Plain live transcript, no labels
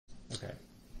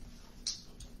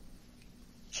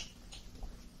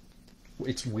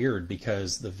it's weird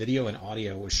because the video and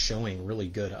audio was showing really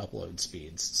good upload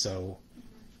speeds, so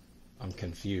I'm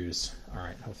confused. All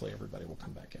right, hopefully everybody will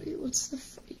come back in. Wait, what's the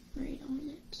frame rate on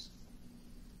it?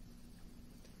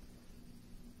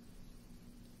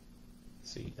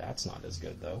 See, that's not as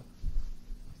good though.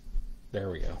 There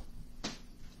we go.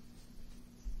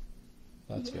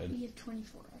 That's good. We have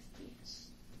 24 FPS.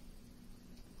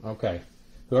 Okay.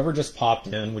 Whoever just popped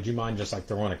in, would you mind just like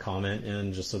throwing a comment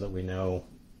in just so that we know?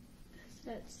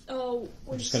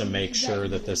 I'm just going to make sure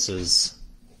that this is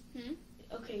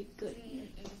Okay, good.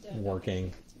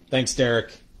 working. Thanks,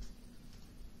 Derek.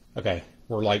 Okay,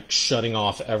 we're like shutting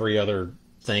off every other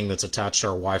thing that's attached to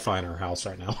our Wi-Fi in our house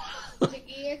right now. The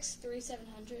EX3700,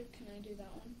 can I do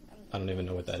that one? I don't even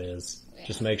know what that is. Yeah.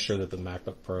 Just make sure that the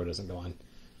MacBook Pro doesn't go on.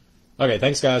 Okay,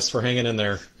 thanks guys for hanging in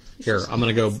there. Here, I'm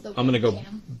gonna go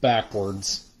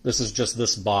backwards. This is just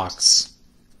this box.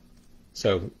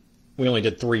 So we only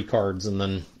did 3 cards,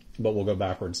 but we'll go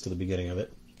backwards to the beginning of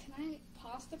it. Can I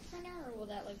pause the printer, or will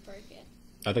that like break it?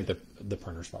 I think the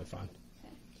printer's probably fine.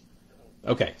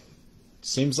 Okay,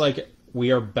 seems like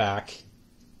we are back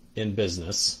in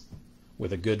business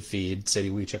with a good feed. Sadie,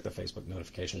 we check the Facebook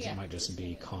notifications. Yeah. It might just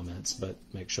be comments, but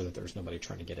make sure that there's nobody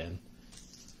trying to get in.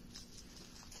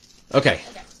 Okay,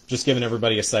 just giving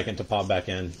everybody a second to pop back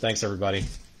in. Thanks, everybody.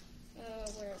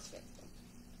 Where is Facebook?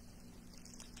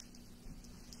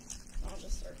 I'll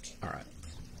just search. All right,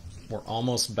 we're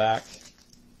almost back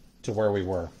to where we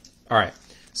were. All right,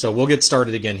 so we'll get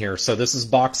started again here. So this is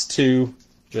box 2,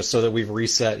 just so that we've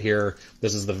reset here.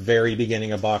 This is the very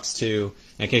beginning of box 2.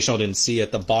 In case y'all didn't see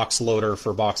it, the box loader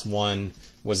for box 1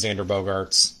 was Xander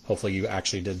Bogaerts. Hopefully you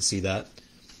actually did see that.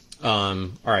 All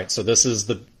right, so this is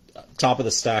the top of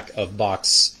the stack of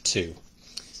box 2.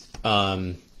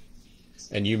 And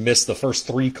you missed the first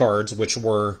 3 cards, which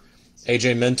were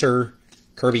AJ Minter,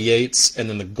 Kirby Yates, and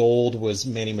then the gold was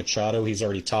Manny Machado. He's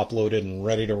already top loaded and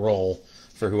ready to roll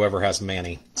for whoever has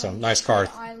Manny. So nice card,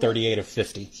 38 of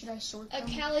 50. Should I sort them?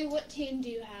 Callie, what team do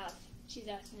you have? She's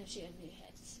asking if she has new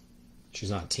hits. She's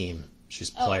not team. She's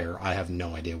player. I have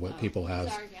no idea what people have.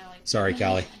 Sorry, Callie. Sorry,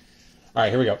 Callie. All right,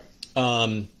 here we go. All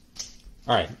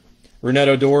right. Rougned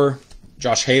Odor,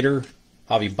 Josh Hader,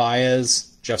 Javi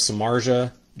Baez, Jeff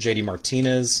Samardzija, JD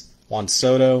Martinez, Juan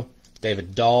Soto,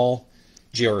 David Dahl,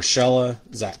 Gio Urshela,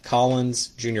 Zach Collins,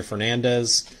 Junior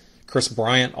Fernandez, Chris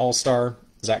Bryant All-Star,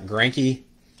 Zach Greinke,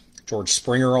 George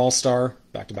Springer All-Star,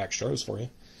 back-to-back shows for you,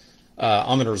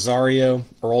 Ahmed Rosario,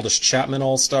 Aroldis Chapman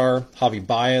All-Star, Javi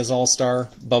Baez All-Star,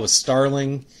 Bubba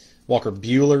Starling, Walker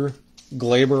Buehler,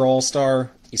 Glaber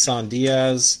All-Star, Isan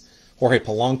Diaz, Jorge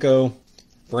Polanco,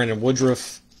 Brandon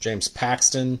Woodruff, James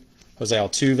Paxton, Jose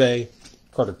Altuve,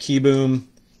 Carter Kieboom,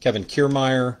 Kevin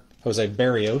Kiermaier, Jose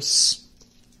Barrios.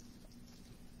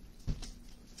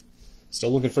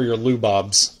 Still looking for your Lou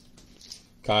Bobs,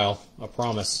 Kyle. I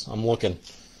promise. I'm looking.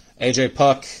 AJ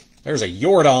Puck. There's a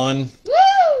Yordan.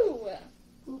 Woo!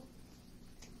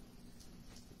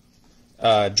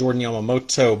 Jordan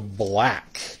Yamamoto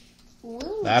Black.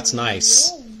 Ooh, That's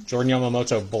nice. yeah. Jordan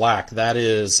Yamamoto Black. That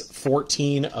is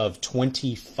 14 of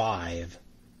 25.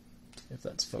 If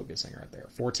that's focusing right there.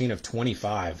 14 of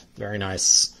 25. Very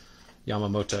nice.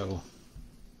 Yamamoto.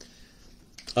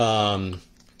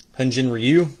 Hyunjin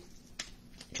Ryu.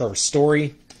 Trevor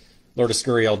Story. Lourdes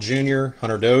Gurriel Jr.,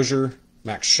 Hunter Dozier,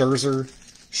 Max Scherzer,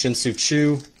 Shin-Soo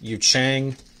Choo, Yu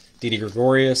Chang, Didi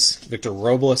Gregorius, Victor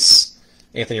Robles,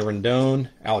 Anthony Rendon,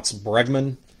 Alex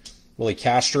Bregman, Willie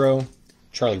Castro,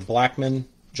 Charlie Blackmon,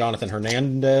 Jonathan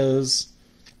Hernandez,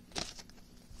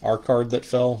 our card that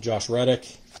fell, Josh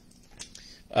Reddick,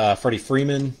 Freddie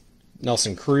Freeman,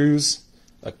 Nelson Cruz,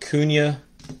 Acuna,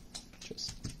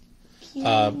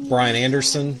 Brian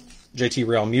Anderson, JT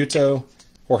Realmuto,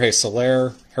 Jorge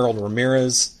Soler, Harold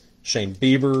Ramirez, Shane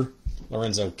Bieber,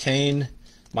 Lorenzo Cain,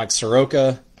 Mike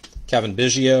Soroka, Kevin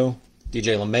Biggio,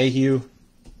 DJ LeMahieu,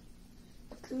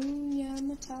 Acuna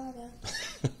Matata.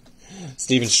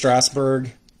 Steven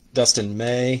Strasburg, Dustin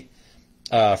May,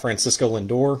 Francisco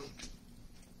Lindor.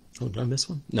 Oh, did I miss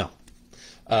one? No.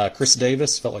 Chris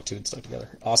Davis, felt like 2 had stuck together.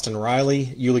 Austin Riley,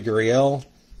 Yuli Gurriel,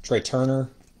 Trey Turner,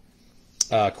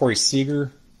 Corey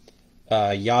Seager,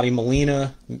 Yadi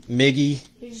Molina, Miggy.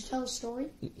 Did you tell a story?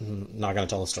 Not going to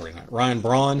tell the story tonight. Ryan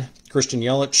Braun, Christian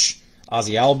Yelich,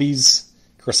 Ozzy Albies,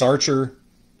 Chris Archer,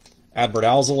 Adbert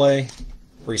Alzolay,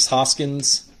 Reese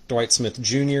Hoskins, Dwight Smith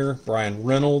Jr., Brian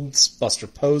Reynolds, Buster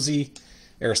Posey,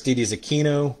 Aristides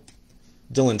Aquino,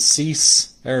 Dylan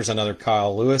Cease. There's another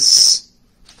Kyle Lewis.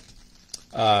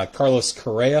 Carlos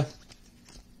Correa,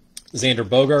 Xander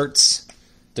Bogaerts,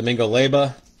 Domingo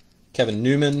Leyba, Kevin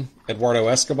Newman, Eduardo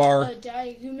Escobar.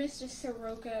 Daddy, you missed a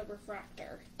Soroka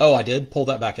refractor. Oh, I did? Pull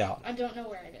that back out. I don't know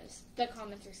where it is. The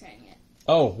comments are saying it.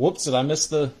 Oh, whoops, did I miss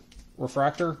the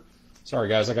refractor? Sorry,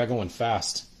 guys, I got going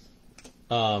fast.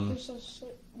 Do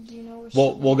you know where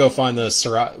We'll go find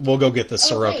the we'll go get the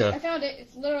Soroka. Wait, I found it.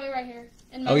 It's literally right here.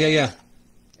 In my Oh, yeah.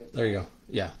 There you go.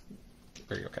 Yeah.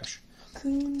 There you go, Cash.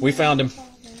 We found him.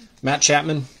 Matt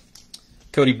Chapman,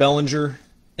 Cody Bellinger,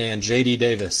 and J.D.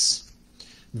 Davis.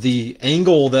 The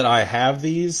angle that I have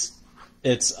these,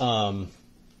 it's the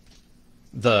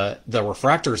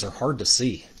refractors are hard to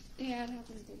see. Yeah, it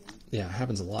happens again. Yeah, it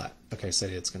happens a lot. Okay,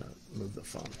 Sadie, it's going to move the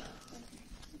phone.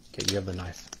 Okay, you have the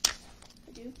knife.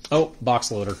 I do. Oh,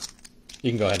 box loader.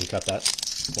 You can go ahead and cut that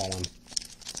while I'm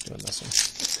doing this one.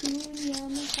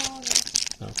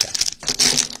 Okay.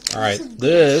 All right,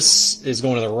 this is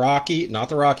going to not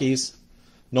the Rockies,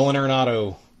 Nolan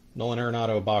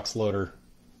Arenado box loader.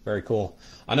 Very cool.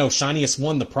 I know, shiniest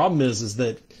one. The problem is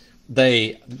that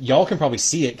y'all can probably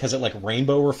see it because it like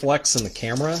rainbow reflects in the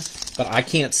camera, but I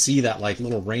can't see that like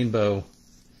little rainbow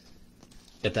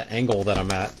at the angle that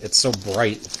I'm at. It's so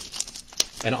bright.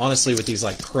 And honestly, with these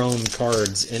like chrome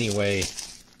cards anyway,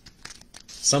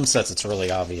 some sets it's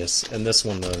really obvious. And this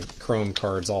one, the chrome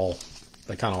cards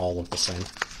they kind of all look the same.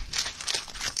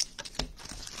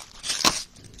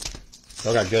 They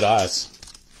all got good eyes.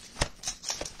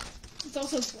 It's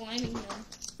also blinding them.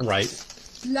 Right.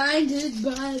 Blinded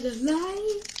by the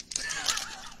light.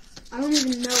 I don't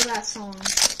even know that song.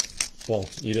 Well,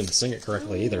 you didn't sing it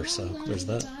correctly either, so there's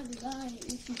that.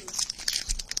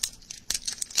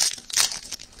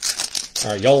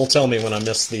 All right, y'all will tell me when I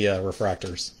miss the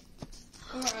refractors.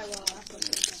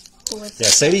 Yeah,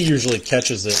 Sadie usually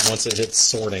catches it once it hits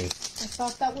sorting. I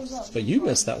thought that was up. But you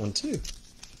missed that one too.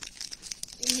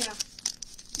 Yeah.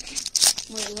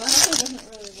 Wait, I what? also wasn't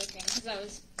really looking because I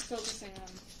was focusing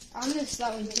on. I missed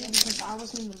that one too because I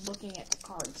wasn't even looking at the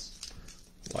cards.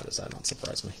 Why does that not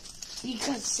surprise me?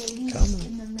 Because Sadie's Come on.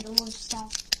 in the middle of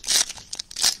stuff.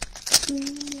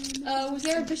 Was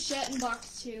there a Bichette in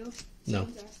box 2? No.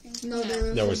 No,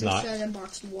 There was not. in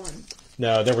box 1.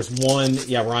 No, there was one.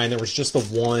 Yeah, Ryan, there was just the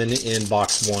one in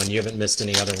box 1. You haven't missed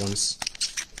any other ones.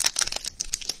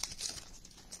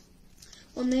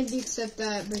 Well, maybe except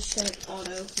that Bichette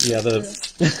auto. Yeah,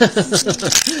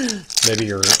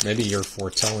 maybe you're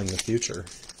foretelling the future.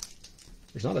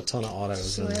 There's not a ton of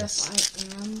autos in this.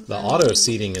 I am. The auto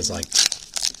seating is like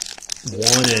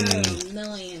 1 in... A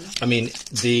million. I mean,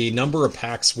 the number of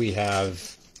packs we have,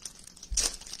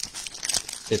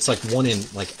 it's like 1 in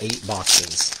like 8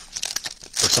 boxes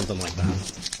or something like that.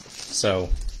 So,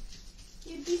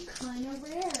 It'd be kind of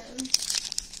rare.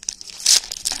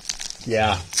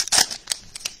 yeah.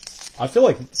 I feel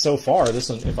like so far, this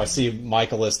one, if I see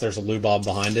Michaelis, there's a Lubob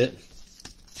behind it.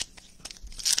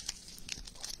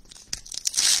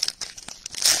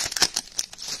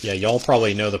 Yeah, y'all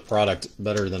probably know the product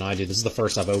better than I do. This is the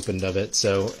first I've opened of it,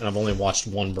 and I've only watched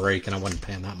one break, and I wasn't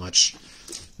paying that much.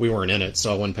 We weren't in it,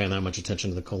 so I wasn't paying that much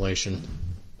attention to the collation.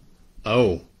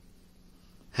 Oh.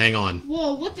 Hang on.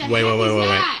 Whoa, what the Wait. heck is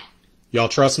that? Y'all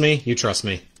trust me? You trust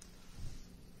me.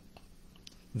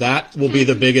 That will be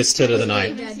the biggest hit of the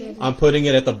night. I'm putting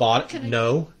it at the bottom.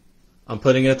 No. I'm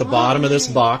putting it at the bottom of this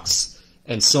box,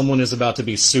 and someone is about to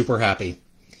be super happy.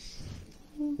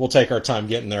 We'll take our time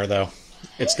getting there, though.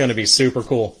 It's going to be super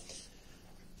cool.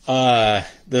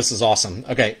 This is awesome.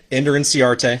 Okay, Ender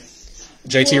Inciarte,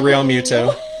 JT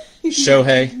Realmuto,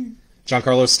 Shohei,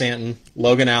 Giancarlo Stanton,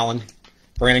 Logan Allen,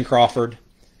 Brandon Crawford,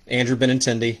 Andrew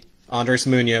Benintendi, Andres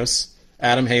Munoz,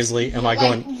 Adam Hazley. Am I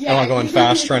going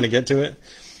fast trying to get to it?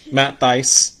 Matt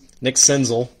Thaiss, Nick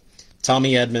Senzel,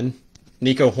 Tommy Edman,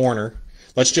 Nico Horner.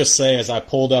 Let's just say as I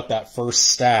pulled up that first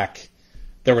stack,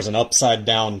 there was an upside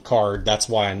down card. That's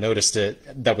why I noticed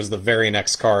it. That was the very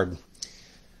next card.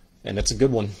 And it's a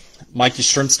good one. Mike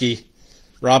Yastrzemski,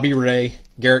 Robbie Ray,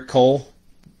 Garrett Cole,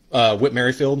 Whit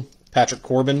Merrifield, Patrick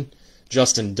Corbin,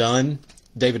 Justin Dunn,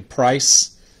 David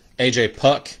Price, AJ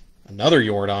Puck, another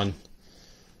Jordan,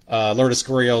 Lourdes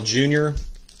Gurriel Jr.,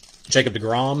 Jacob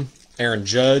deGrom, Aaron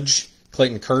Judge,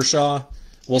 Clayton Kershaw,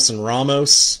 Wilson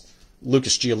Ramos,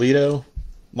 Lucas Giolito,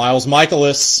 Miles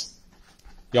Michaelis.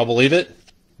 Y'all believe it?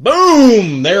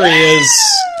 Boom! There he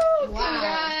is.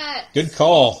 Wow. Good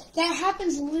call. That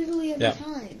happens literally every Yeah.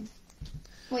 time.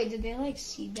 Wait, did they like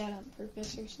seed that on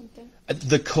purpose or something?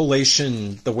 The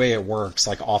collation, the way it works,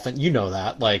 like often, you know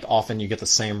that, like often you get the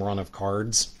same run of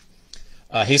cards.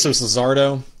 Jesus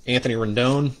Luzardo, Anthony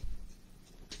Rendon.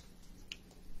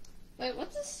 Wait,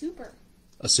 what's a super?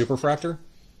 A superfractor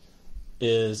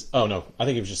is, oh no, I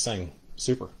think he was just saying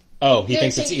super. Oh, he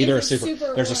thinks it's either a super.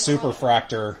 There's a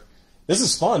superfractor. This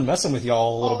is fun messing with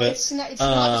y'all a little bit. It's not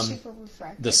a super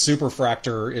refractor. The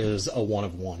Superfractor is a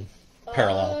 1-of-1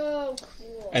 parallel. Oh,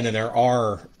 cool. And then there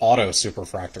are auto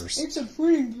Superfractors. It's a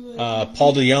pretty good.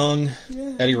 Paul DeYoung,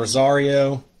 Eddie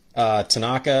Rosario,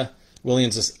 Tanaka,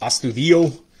 Williams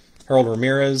Astudillo, Harold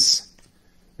Ramirez.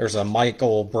 There's a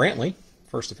Michael Brantley,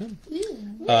 first of him.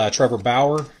 Trevor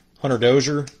Bauer, Hunter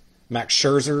Dozier, Max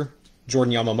Scherzer,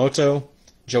 Jordan Yamamoto,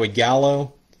 Joey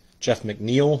Gallo, Jeff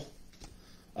McNeil,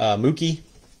 Mookie,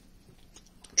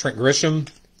 Trent Grisham,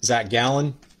 Zach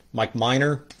Gallen, Mike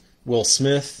Minor, Will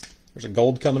Smith. There's a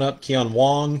gold coming up. Keon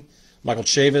Wong, Michael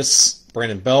Chavis,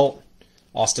 Brandon Belt,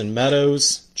 Austin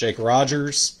Meadows, Jake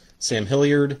Rogers, Sam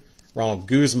Hilliard, Ronald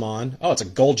Guzman. Oh, it's a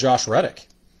gold Josh Reddick.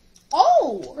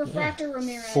 Oh! Refractor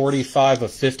Ramirez. 45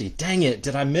 of 50. Dang it.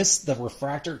 Did I miss the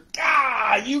refractor?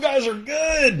 God, you guys are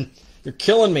good. You're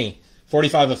killing me.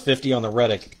 45 of 50 on the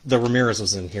Reddick. The Ramirez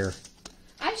was in here.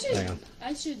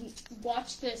 I should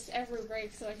watch this every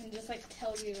break so I can just like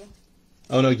tell you.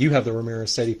 Oh, no, you have the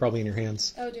Ramirez Sadie probably in your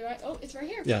hands. Oh, do I? Oh, it's right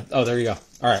here. Yeah. Oh, there you go.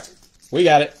 All right. We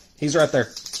got it. He's right there.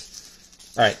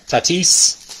 All right.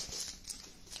 Tatis.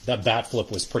 That bat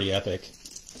flip was pretty epic.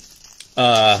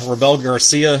 Rabel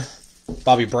Garcia,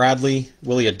 Bobby Bradley,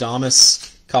 Willie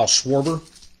Adames, Kyle Schwarber.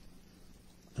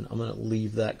 And I'm going to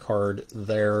leave that card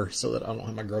there so that I don't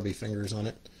have my grubby fingers on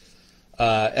it.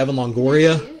 Evan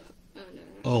Longoria. Oh, no.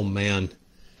 Oh, man.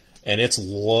 And it's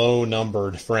low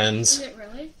numbered, friends. Is it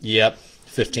really? Yep.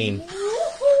 15.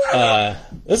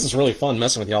 This is really fun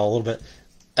messing with y'all a little bit.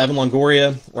 Evan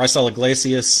Longoria, Raisel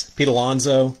Iglesias, Pete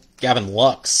Alonso, Gavin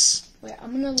Lux. Wait,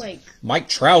 I'm gonna Mike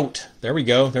Trout. There we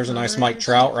go. There's a nice Mike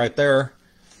Trout right there.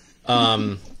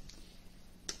 Put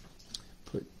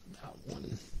that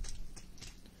one.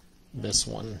 This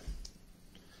one.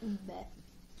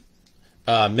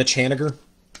 Mitch Haniger,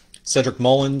 Cedric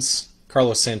Mullins,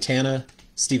 Carlos Santana,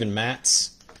 Steven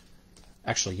Matz.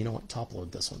 Actually, you know what? Top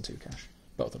load this one too, Cash.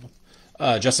 Both of them.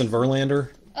 Justin Verlander,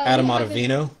 Adam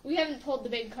Ottavino. We haven't pulled the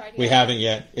big card yet. We haven't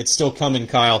yet. It's still coming,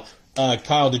 Kyle.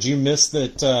 Kyle, did you miss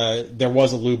that there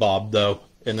was a Lubob, though,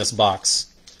 in this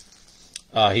box?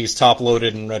 He's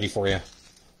top-loaded and ready for you.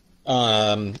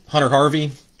 Hunter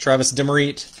Harvey, Travis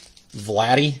Demeritte,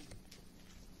 Vladdy,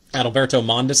 Adalberto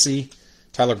Mondesi,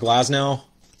 Tyler Glasnow,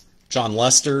 John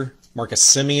Lester, Marcus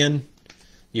Semien,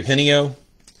 Eugenio,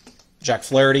 Jack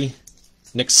Flaherty,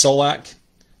 Nick Solak,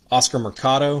 Oscar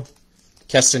Mercado,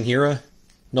 Keston Hiura,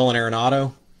 Nolan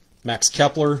Arenado, Max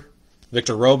Kepler,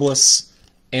 Victor Robles,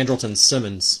 Andrelton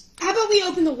Simmons. How about we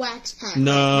open the wax pack?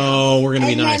 No, we're going to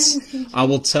be And nice. then- I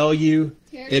will tell you,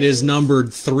 it is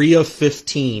numbered 3 of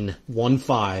 15,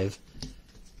 1-5.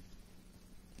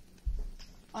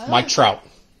 Mike Trout,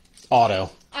 auto.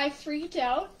 I freaked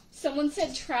out. Someone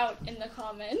said Trout in the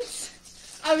comments.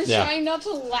 I was Yeah. trying not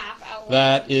to laugh out loud.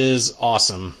 That is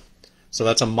awesome. So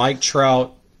that's a Mike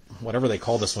Trout, whatever they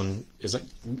call this one. Is it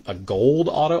a gold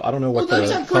auto? I don't know what Well, the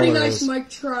that's a pretty color nice is. Mike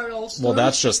Trout also. Well,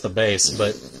 that's just the base,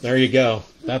 but there you go.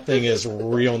 That thing is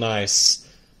real nice.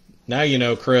 Now you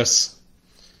know, Chris.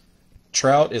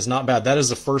 Trout is not bad. That is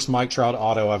the first Mike Trout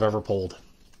auto I've ever pulled.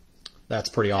 That's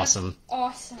pretty awesome.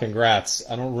 Awesome. Congrats.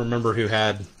 I don't remember who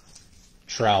had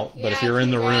Trout, but if Yeah, you're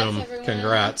in the congrats, room, everyone.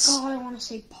 congrats. Oh, I want to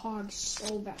say Pog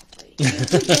so badly. You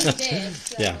just did,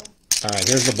 so. Yeah. All right,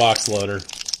 here's the box loader.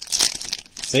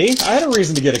 See? I had a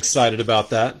reason to get excited about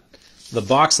that. The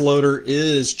box loader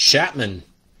is Chapman,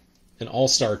 an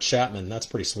all-star Chapman. That's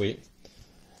pretty sweet.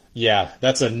 Yeah,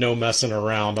 that's a no messing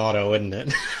around auto, isn't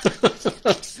it?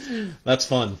 That's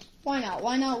fun. Why not?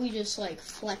 Why not we just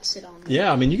flex it on them?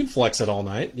 Yeah, I mean, you can flex it all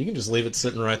night. You can just leave it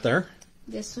sitting right there.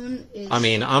 This one is. I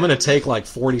mean, I'm going to take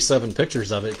 47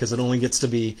 pictures of it because it only gets to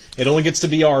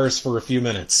be ours for a few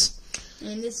minutes.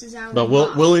 And this is our. But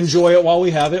box. we'll enjoy it while we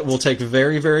have it. We'll take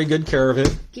very, very good care of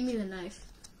it. Give me the knife.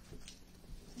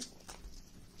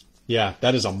 Yeah,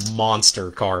 that is a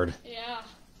monster card. Yeah.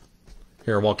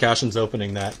 Here, while Cashin's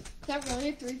opening that, Is that really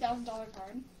a $3,000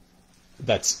 card?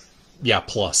 that's,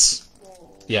 plus. Whoa.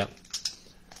 Yeah.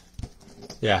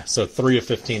 Yeah, so 3 of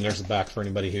 15. There's the back for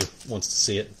anybody who wants to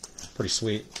see it. Pretty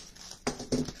sweet.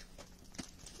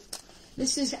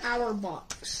 This is our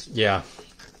box. Yeah.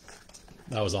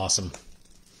 That was awesome.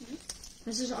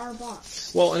 This is our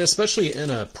box. Well, and especially in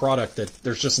a product that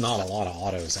there's just not a lot of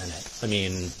autos in it. I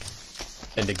mean,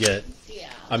 and to get, Yeah.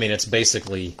 I mean, it's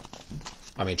basically,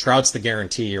 Trout's the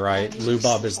guarantee, right?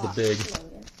 Lubob is the big,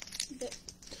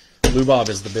 Lubob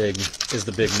is the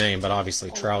big name, but obviously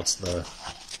Trout's the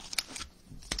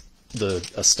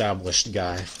established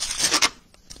guy.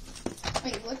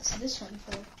 Wait, what's this one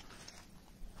for? I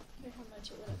wonder how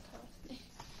much it would have cost me.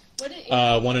 What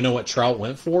did Want to know what Trout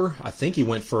went for? I think he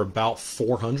went for about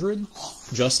 400,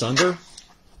 just under.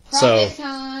 Profit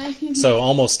time. So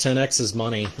almost 10x his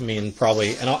money. I mean,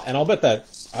 probably, and I'll bet that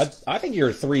I think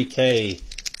your 3K.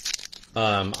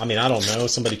 I mean, I don't know.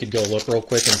 Somebody could go look real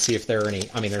quick and see if there are any.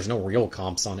 I mean, there's no real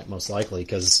comps on it, most likely,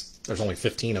 because there's only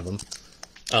 15 of them.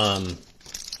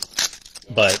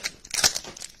 But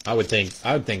I would think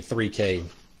 3K,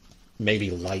 maybe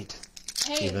light.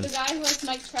 Hey, even. the guy who has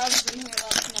Mike Trout is in here.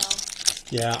 Let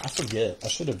us know. Yeah, I forget. I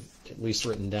should have at least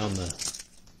written down the.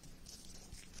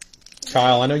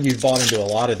 Kyle, I know you've bought into a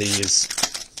lot of these.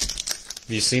 Have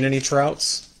you seen any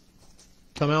Trouts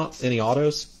come out? Any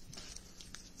autos?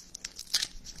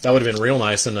 That would have been real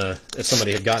nice if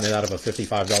somebody had gotten it out of a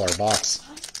 $55 box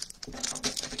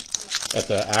at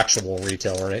the actual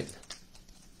retail rate.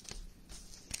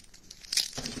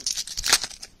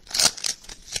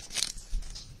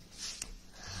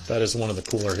 That is one of the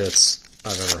cooler hits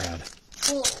I've ever had.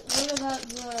 Well, what about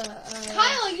the...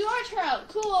 Kyle, you are Trout.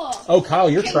 Cool. Oh, Kyle,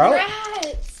 you're Trout?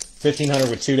 Congrats. 1,500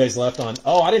 with 2 days left on.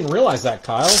 Oh, I didn't realize that,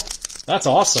 Kyle. That's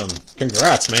awesome.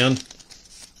 Congrats, man.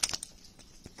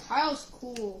 Kyle's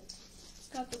cool.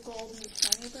 Got the gold and the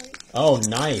shiny break. Oh,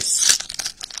 nice.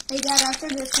 Hey, Dad, after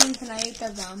this one, can I eat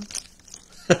the gum?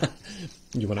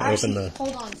 You want to open the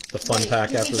Hold on. the fun pack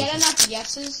Did after we get this? enough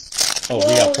yeses? Oh,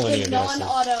 we got plenty it's of guesses.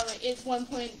 non-auto. It's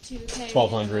 1.2K.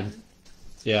 1,200.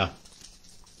 Yeah,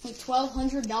 Like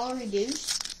 $1,200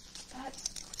 reduce?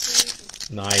 That's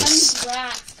crazy. nice.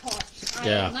 Congrats, Carl.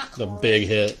 Yeah, Not the Carl. big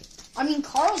hit. I mean,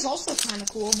 Carl's also kind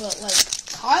of cool, but, like,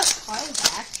 Carl's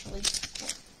actually...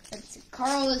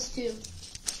 Carl is too.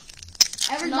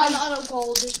 Everybody... Non-auto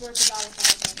gold is worth about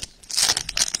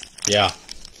 1,000. Yeah.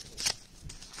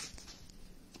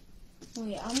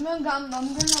 Wait, I'm gonna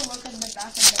look at the back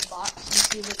of the box and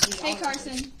see what the... Hey,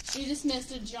 Carson, you just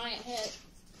missed a giant hit.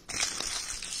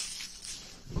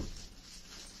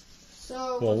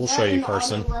 So, Well, we'll was show that you, an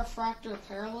Carson. auto-refractor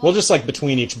parallel? We'll just like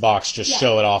between each box, just Yeah.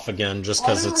 show it off again, just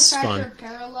because it's Auto-refractor fun.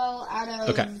 parallel out of...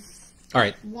 Okay. All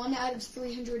right, 1 out of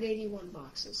 381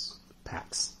 boxes.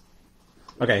 packs.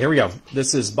 Okay, here we go.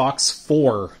 This is box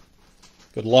 4.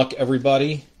 Good luck,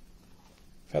 everybody.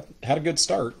 Had a good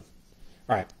start.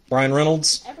 All right, Brian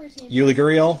Reynolds, Every team. Yuli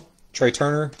Gurriel, Trey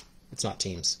Turner. It's not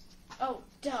teams. Oh,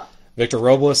 duh. Victor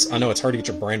Robles. I know it's hard to get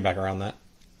your brain back around that.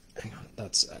 Hang on,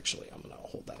 that's actually, I'm going to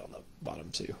hold that on the bottom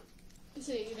too.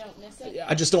 So you don't miss it?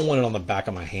 I just don't want it on the back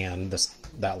of my hand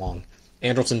that long.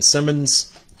 Andrelton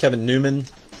Simmons, Kevin Newman,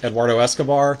 Eduardo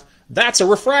Escobar. That's a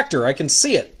refractor. I can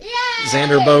see it. Yay!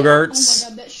 Xander Oh Bogaerts. my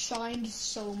god, that shined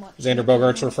so much. Xander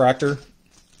Bogaerts refractor.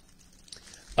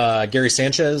 Gary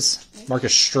Sanchez,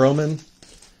 Marcus Stroman,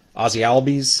 Ozzie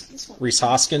Albies, Reese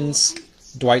Hoskins,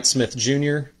 Dwight Smith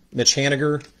Jr., Mitch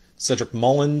Haniger, Cedric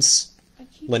Mullins,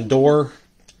 Lindor,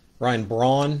 Ryan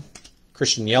Braun,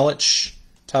 Christian Yelich,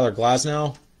 Tyler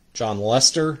Glasnow, John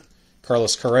Lester,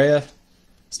 Carlos Correa,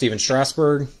 Steven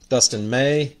Strasburg, Dustin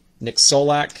May, Nick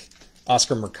Solak,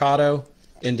 Oscar Mercado,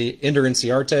 Ender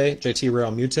Inciarte, JT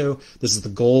Realmuto. This is the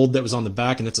gold that was on the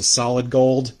back, and it's a solid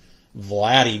gold.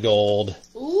 Vladdy gold.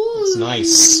 Ooh. It's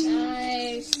nice.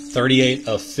 Nice. 38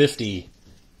 of 50.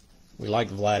 We like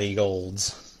Vladdy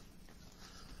golds.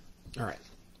 All right.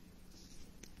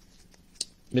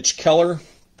 Mitch Keller,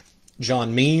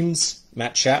 John Means,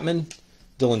 Matt Chapman,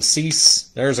 Dylan Cease.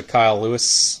 There's a Kyle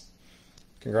Lewis.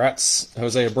 Congrats.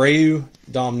 Jose Abreu,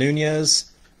 Dom Nunez,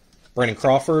 Brandon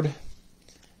Crawford,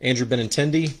 Andrew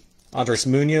Benintendi, Andres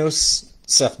Munoz,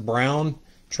 Seth Brown,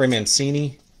 Trey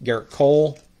Mancini, Garrett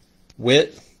Cole,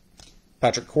 Witt,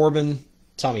 Patrick Corbin,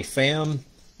 Tommy Pham,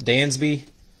 Dansby,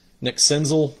 Nick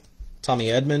Senzel, Tommy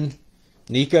Edman,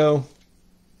 Nico,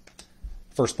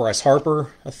 first Bryce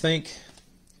Harper, I think,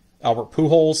 Albert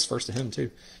Pujols, first to him too,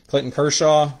 Clayton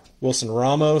Kershaw, Wilson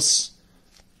Ramos,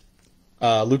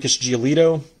 Lucas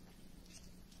Giolito,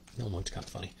 that one looked kind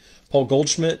of funny, Paul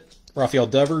Goldschmidt, Rafael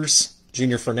Devers,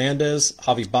 Junior Fernandez,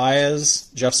 Javi Baez,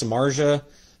 Jeff Samardzija,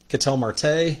 Ketel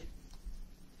Marte,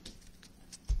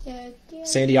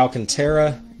 Sandy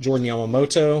Alcantara, Jordan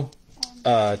Yamamoto,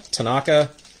 Tanaka,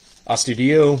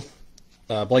 Astudillo,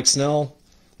 Blake Snell,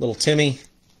 Little Timmy,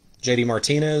 JD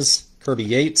Martinez, Kirby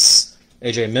Yates,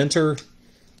 AJ Minter,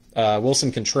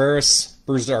 Wilson Contreras,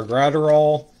 Bruce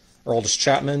Dargratterall, Aroldis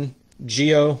Chapman,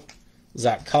 Gio,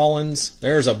 Zach Collins.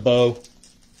 There's a bow.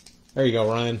 There you go,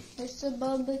 Ryan. It's a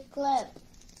bubbly clip.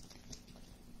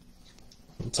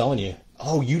 I'm telling you.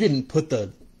 Oh, you didn't put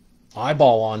the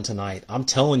eyeball on tonight. I'm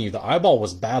telling you, the eyeball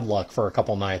was bad luck for a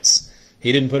couple nights.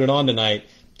 He didn't put it on tonight.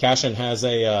 Cashin has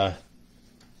a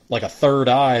like a third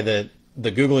eye that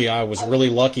the googly eye was really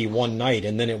lucky one night,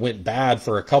 and then it went bad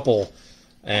for a couple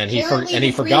And he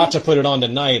Apparently forgot to put it on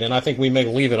tonight, and I think we may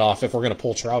leave it off if we're going to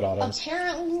pull Trout autos.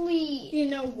 Apparently, You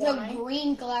know why? the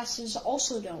green glasses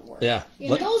also don't work. Yeah. And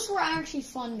those were actually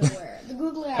fun to wear. The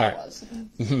googly eye All right. was.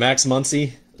 Max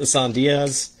Muncy, Isan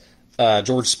Diaz,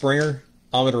 George Springer,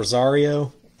 Ahmed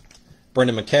Rosario,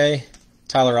 Brendan McKay,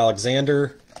 Tyler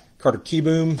Alexander, Carter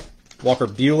Keyboom, Walker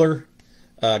Bueller,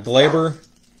 Glaber,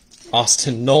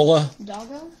 Austin Nola,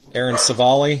 Doggo? Aaron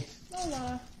Savali,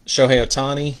 Hola. Shohei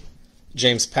Ohtani,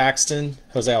 James Paxton,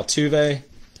 Jose Altuve,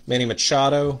 Manny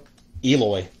Machado,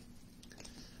 Eloy.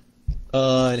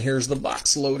 And here's the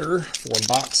box loader for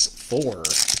box 4.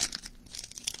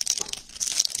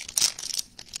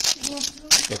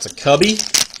 It's a cubby,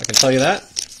 I can tell you that.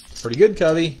 Pretty good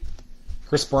cubby.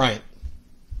 Chris Bryant.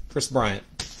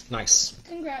 Nice.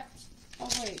 Congrats. Oh,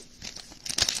 wait.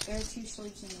 There are 2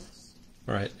 sleeves in this.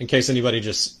 All right. In case anybody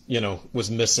just, was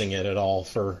missing it at all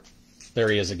there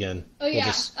he is again. Oh,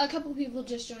 yeah. A couple people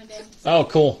just joined in. Oh,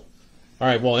 cool. All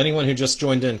right. Well, anyone who just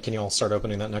joined in, can you all start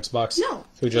opening that next box? No.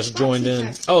 Who just joined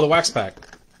in? Oh, the wax pack.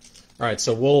 All right.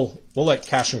 So we'll let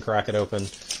Cash and Crack it open.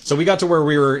 So we got to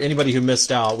where anybody who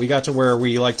missed out, we got to where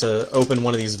we like to open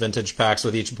one of these vintage packs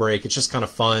with each break. It's just kind of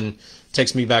fun.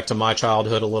 Takes me back to my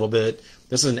childhood a little bit.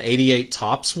 This is an 88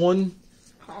 Topps one.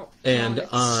 And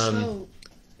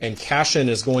and Cashin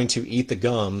is going to eat the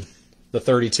gum, the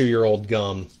 32-year-old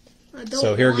gum.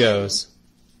 So here goes.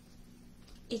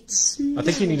 It's I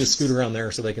think you need to scoot around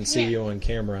there so they can see you on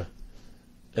camera.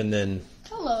 And then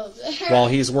Hello there. while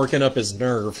he's working up his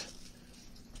nerve,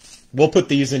 we'll put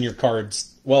these in your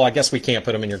cards. Well, I guess we can't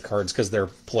put them in your cards because they're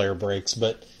player breaks.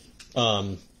 But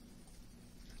the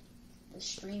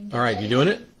stream. all right, you doing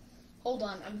it? Hold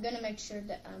on, I'm gonna make sure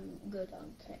that I'm good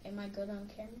on. Am I good on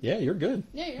camera? Yeah, you're good.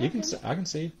 Yeah, you're you can. good. I can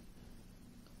see you.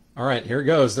 All right, here it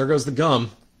goes. There goes the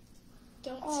gum.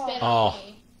 Don't spit Oh. on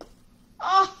me.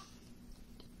 Oh,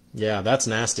 Yeah, that's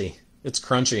nasty. It's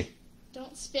crunchy.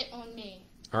 Don't spit on me.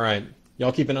 All right,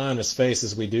 y'all keep an eye on his face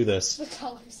as we do this. The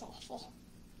color's awful.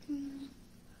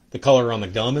 The color on the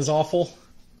gum is awful.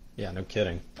 Yeah, no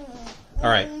kidding. All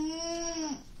right,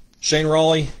 Shane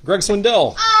Raleigh, Greg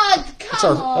Swindell.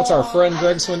 That's our friend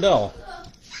Greg Swindell.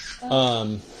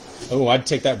 I'd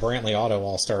take that Brantley Auto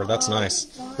All-Star. That's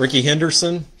nice. Ricky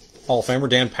Henderson, Hall of Famer.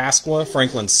 Dan Pasqua,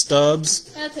 Franklin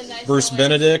Stubbs, That's a nice Bruce color.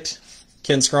 Benedict,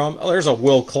 Ken Scrum. Oh, there's a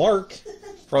Will Clark.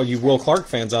 For all you Will Clark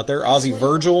fans out there, Ozzie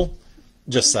Virgil.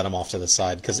 Just set him off to the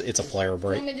side because it's a player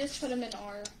break. I'm going to just put him in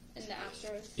R in the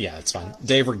Astros. Yeah, it's fine.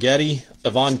 Dave Righetti,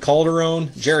 Yvonne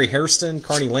Calderon, Jerry Hairston,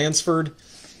 Carney Lansford,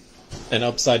 and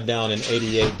upside down in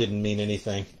 88 didn't mean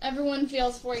anything. Everyone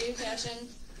feels for you, Cashin.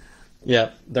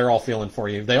 Yeah, they're all feeling for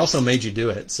you. They also made you do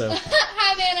it, so.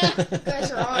 Hi, Vanna. you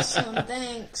guys are awesome.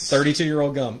 Thanks.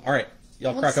 32-year-old gum. All right,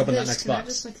 y'all What's crack open that this? next Can I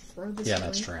box. just, throw this Yeah, away?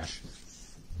 that's trash.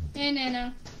 Hey,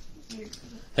 Nana.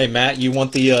 Hey, Matt, you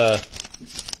want the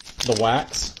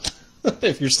wax?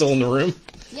 If you're still in the room?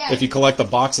 Yeah. If you collect the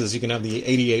boxes, you can have the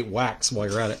 88 wax while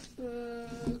you're at it.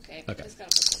 Okay. Okay. Just gotta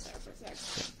put this there for a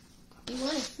sec. You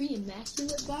want a free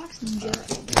immaculate box?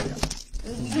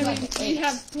 We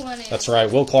have plenty. That's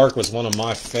right. Will Clark was one of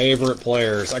my favorite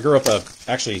players. I grew up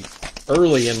actually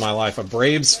early in my life a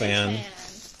Braves fan,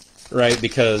 right?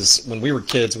 Because when we were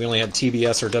kids, we only had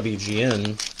TBS or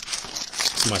WGN.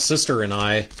 My sister and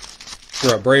I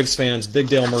grew up Braves fans, Big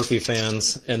Dale Murphy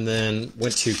fans, and then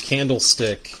went to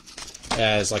Candlestick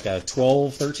as like a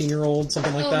 12, 13-year-old,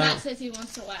 something like Matt that. says he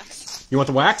wants to wax. You want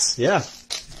the wax? Yeah.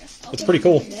 It's pretty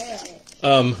cool.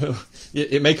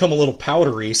 It may come a little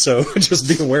powdery, so just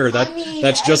be aware that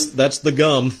that's the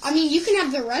gum. I mean, you can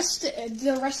have the rest of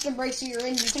the breaks that you're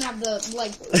in. You can have the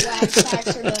wax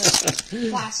packs or the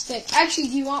plastic. Actually,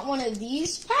 do you want one of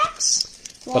these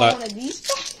packs? One of these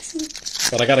packs?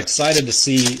 But I got excited to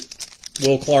see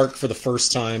Will Clark for the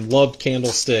first time. Loved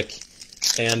Candlestick,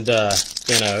 and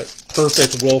in a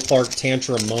perfect Will Clark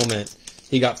tantrum moment,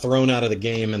 he got thrown out of the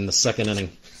game in the second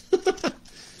inning.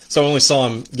 So I only saw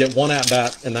him get one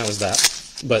at-bat, and that was that.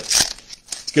 But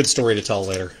it's a good story to tell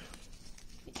later.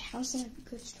 How's that a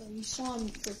good story? You saw him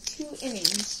for 2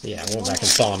 innings. Yeah, I went back and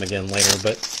saw him again later,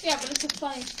 but Yeah, but it's a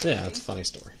funny story. yeah, it's a funny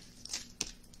story.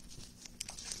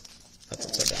 That's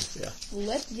upside down, yeah.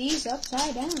 Flip these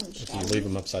upside down. If you leave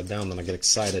them upside down, then I get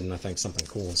excited and I think something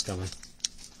cool is coming.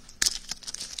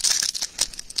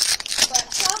 But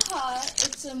haha,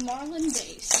 it's a Marlin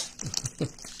base.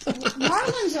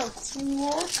 Marlins are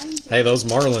cool. Hey, those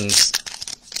Marlins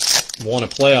won a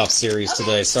playoff series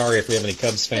today. Sorry if we have any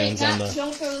Cubs Wait, fans on Matt, the.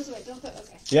 don't go this way. Don't go.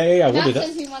 Okay. Yeah. We'll do Matt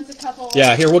says that. he wants a couple.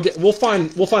 Yeah, here we'll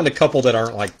find a couple that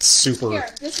aren't like super.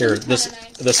 Here, this one's kinda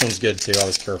nice. This one's good too. I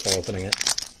was careful opening it.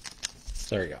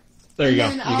 There you go. There you go.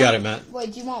 And You then, got it, Matt.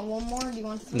 Wait, do you want one more? Or do you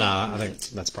want? Nah, I think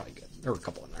that's probably good. There were a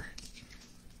couple in there.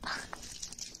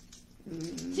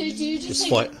 So do you just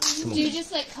Split. like do you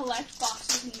just like collect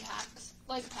boxes and packs,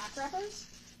 like pack wrappers?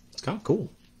 It's kind of cool.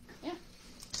 Yeah.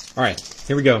 All right,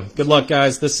 here we go. Good luck,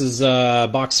 guys. This is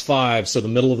box 5, so the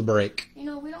middle of the break. You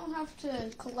know, we don't have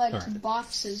to collect Alright.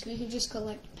 boxes. We can just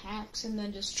collect packs and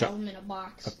then just throw them in a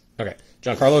box. Okay,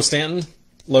 Giancarlo Stanton,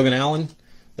 Logan Allen.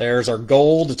 There's our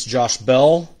gold. It's Josh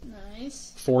Bell,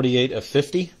 Nice. 48 of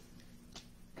 50.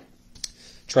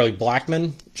 Charlie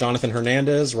Blackmon, Jonathan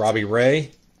Hernandez, Robbie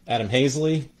Ray, Adam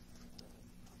Hazley.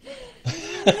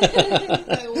 Wait,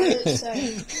 what did it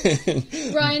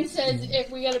say? Ryan says if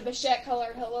we get a Bichette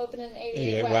color, he'll open an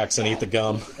 88 Wax and eat the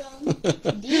gum.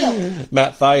 Deal.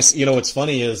 Matt Theis, you know what's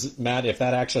funny is, Matt, if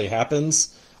that actually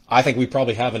happens, I think we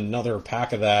probably have another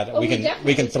pack of that. Oh, we can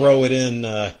definitely throw it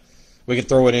in we could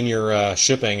throw it in your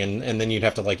shipping and then you'd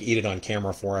have to like eat it on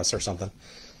camera for us or something.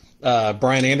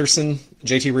 Brian Anderson,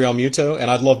 JT Real Muto, and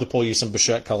I'd love to pull you some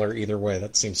Bichette color either way.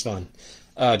 That seems fun.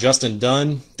 Justin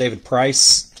Dunn, David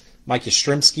Price, Mike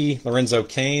Yastrzemski, Lorenzo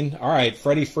Kane. All right,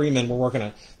 Freddie Freeman, we're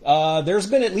working on. There's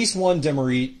been at least one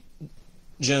Demerit,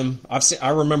 Jim. I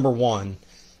remember one.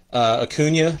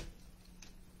 Acuna.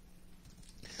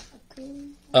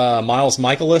 Miles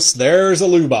Michaelis. There's a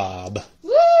Lou Bob.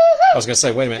 I was going to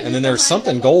say, wait a minute. And then there's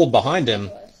something gold behind him.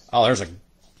 Oh, there's a...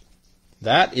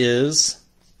 That is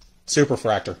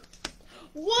Superfractor.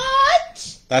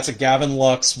 What? That's a Gavin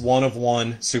Lux 1 of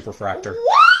 1 Superfractor.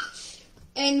 What?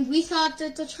 And we thought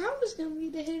that the Trout was going to be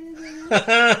the hit of the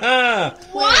night.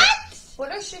 What?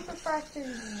 What are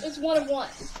Superfractors? It's 1 of 1.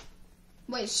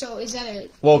 Wait, so is that a...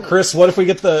 Well, Chris, what if we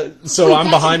get the... So Wait, I'm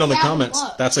that's behind a on the Gavin comments.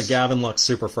 Lux. That's a Gavin Lux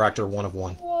Superfractor 1 of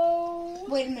 1. Whoa.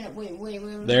 Wait a minute, wait.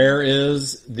 There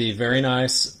is the very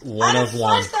nice 1 Out of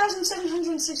 1.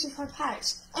 5,765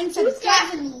 packs. And for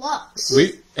Gavin Lux.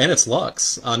 And it's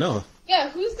Lux. I know. Yeah,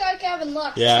 who's got Gavin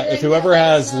Lux? Yeah, if whoever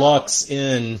has Lux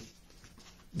in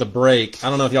the break, I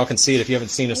don't know if y'all can see it if you haven't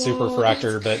seen a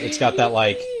Superfractor, but it's got that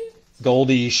like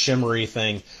goldy, shimmery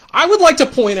thing. I would like to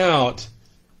point out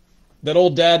that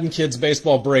old Dad and Kids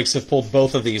baseball breaks have pulled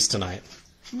both of these tonight.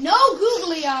 No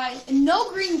googly eye and no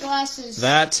green glasses.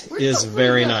 That is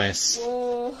very nice.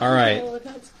 Whoa. All right.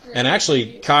 That's great. And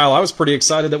actually, Kyle, I was pretty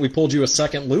excited that we pulled you a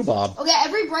second Lou Bob. Okay,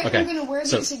 every break Okay, I'm going to wear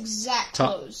so these exact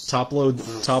clothes. Top load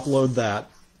that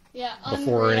Yeah,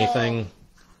 before unreal. anything.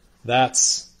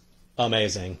 That's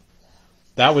amazing.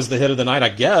 That was the hit of the night, I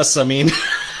guess. I mean,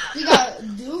 You got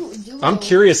I'm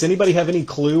curious. Anybody have any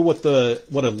clue what a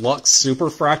Lux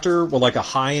Superfractor, what like a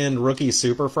high-end rookie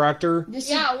Superfractor This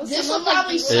this will look like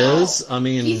probably the- sell. is? I Do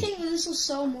you mean, think that this will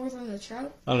sell more than the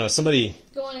Trout? I don't know. Somebody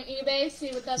Go on eBay,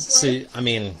 see what that's see. worth. I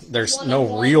mean, there's One no of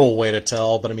one. real way to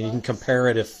tell, but I mean, you can compare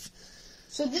it if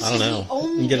So this I don't is know. the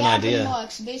only You can get an Gavin idea.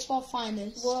 Lux baseball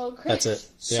finest Whoa, Chris. that's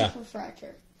it. Yeah, Superfractor.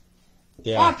 Wow,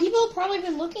 yeah, people have probably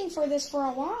been looking for this for a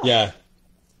while. yeah.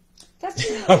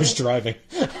 That's I was driving.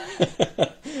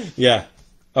 Yeah.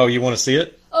 Oh, you want to see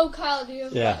it? Oh, Kyle, do you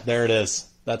have Yeah, Lux? there it is.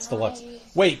 That's the Lux. Nice.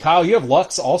 Wait, Kyle, you have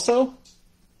Lux also? Do you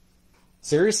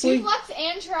Seriously? have Lux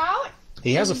and Trout?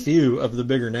 He has a few of the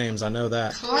bigger names. I know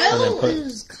that. And then Kyle put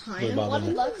is kind Lou of Bob What in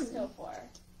did there. Lux go for?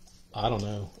 I don't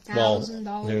know. Well,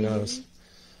 $1,000. who knows?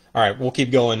 All right, we'll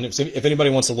keep going. If anybody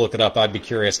wants to look it up, I'd be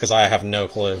curious because I have no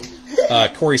clue.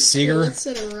 Corey Seager. Let's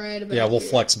set it right about Yeah, we'll here.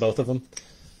 flex both of them.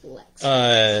 Flex.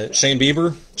 Shane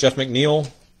Bieber, Jeff McNeil,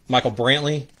 Michael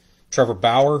Brantley, Trevor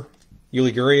Bauer,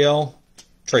 Yuli Gurriel,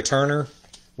 Trey Turner,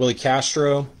 Willie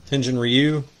Castro, Hyunjin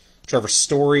Ryu, Trevor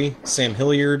Story, Sam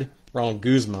Hilliard, Ronald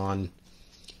Guzman.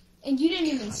 And you didn't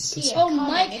even see it. Oh, coming.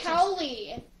 Mike It's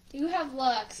Howley. You have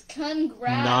Lux.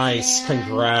 Congrats, Nice, man.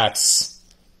 congrats.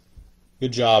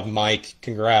 Good job, Mike.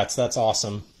 Congrats, that's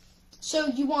awesome. So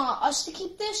you want us to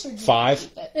keep this, or do you 5.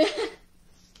 keep it?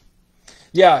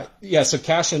 Yeah. So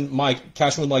Cashin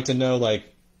would like to know, like,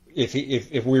 if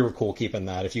we were cool keeping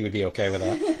that, if you would be okay with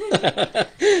that.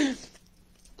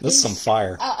 This is some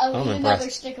fire. I'll I'm eat impressed. another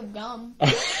stick of gum.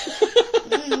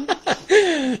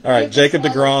 All right, Jacob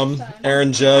DeGrom,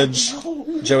 Aaron Judge,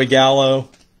 Joey Gallo,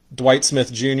 Dwight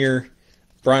Smith Jr.,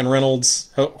 Brian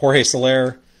Reynolds, Jorge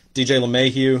Soler, DJ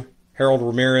LeMahieu, Harold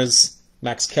Ramirez,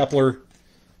 Max Kepler,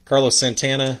 Carlos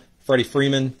Santana, Freddie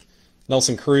Freeman,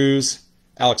 Nelson Cruz,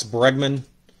 Alex Bregman,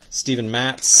 Steven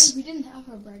Matz. We didn't have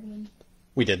a Bregman.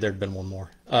 We did. There'd been one more.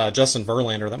 Justin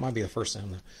Verlander. That might be the first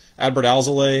time, though. Albert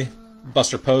Alzolay,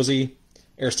 Buster Posey,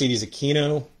 Aristides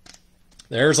Aquino.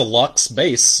 There's a Lux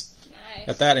base Nice.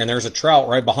 at that, and there's a Trout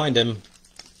right behind him.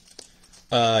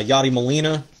 Yadi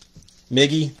Molina,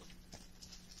 Miggy,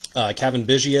 Kevin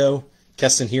Biggio,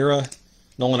 Keston Hira,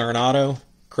 Nolan Arenado,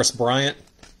 Chris Bryant,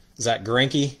 Zach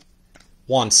Greinke,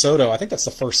 Juan Soto. I think that's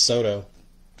the first Soto.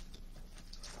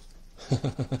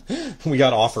 We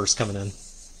got offers coming in.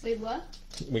 Wait, what?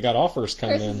 We got offers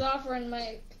coming Chris in. is offering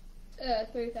Mike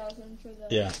 3,000 for the.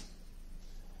 Yeah.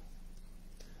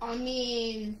 I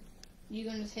mean, you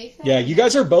gonna take that? Yeah, you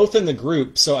guys are both in the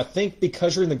group, so I think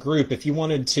because you're in the group, if you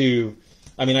wanted to,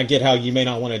 I mean, I get how you may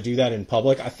not want to do that in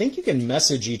public. I think you can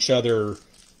message each other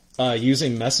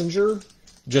using Messenger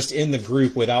just in the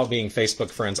group without being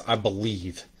Facebook friends, I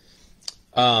believe.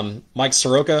 Mike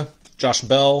Soroka, Josh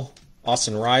Bell,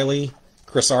 Austin Riley,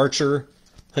 Chris Archer,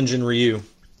 Hyunjin Ryu.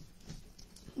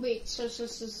 Wait, so.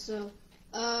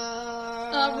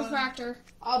 Refractor.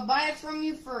 I'll buy it from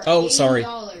you for Oh, $80. sorry.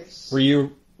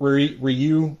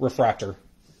 Ryu Refractor.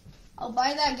 I'll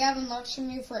buy that Gavin Lux from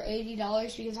you for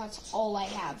 $80 because that's all I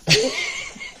have.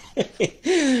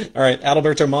 All right,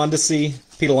 Adalberto Mondesi,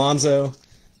 Pete Alonso,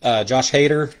 Josh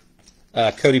Hader,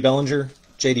 Cody Bellinger,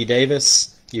 J.D.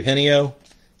 Davis, Eugenio,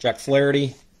 Jack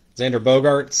Flaherty, Xander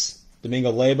Bogaerts,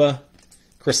 Domingo Leyba,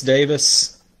 Chris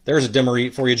Davis. There's a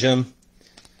Demerit for you, Jim.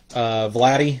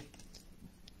 Vladdy.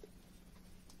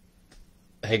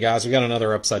 Hey, guys, we got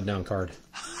another upside-down card.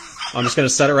 I'm just going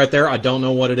to set it right there. I don't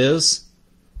know what it is.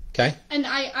 Okay? And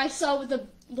I saw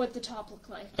what the top looked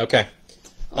like. Okay.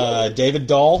 David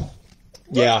Dahl.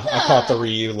 Yeah, I caught the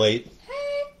Ryu late.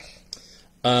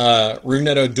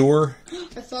 Rougned Odor.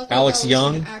 Alex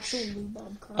Young.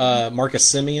 Marcus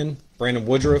Simeon. Brandon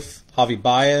Woodruff. Javi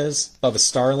Baez. Bubba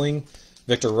Starling.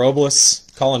 Victor Robles.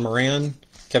 Colin Moran.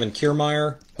 Kevin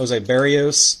Kiermaier. Jose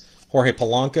Barrios. Jorge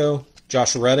Polanco.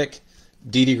 Josh Reddick.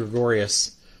 Didi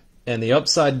Gregorius. And the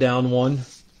upside down one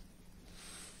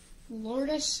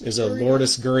is a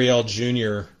Lourdes Gurriel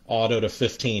Jr. auto to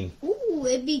 15. Ooh,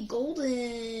 it'd be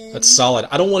golden. That's solid.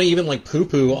 I don't want to even like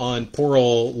poo-poo on poor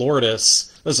old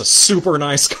Lourdes. That's a super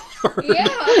nice card.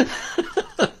 Yeah.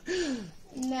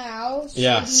 Now.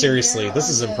 Yeah, seriously, this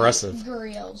is impressive.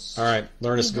 Gurriels. All right,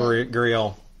 Lourdes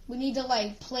Gurriel. We need to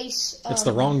place. It's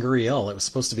the wrong Gurriel. It was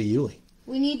supposed to be Yuli.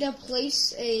 We need to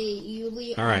place a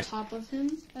Yuli on top of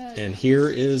him. And here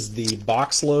is the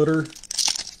box loader.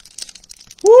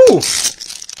 Woo!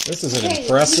 This is an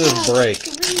impressive break.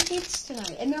 3 hits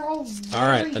tonight, and they're all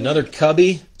right, another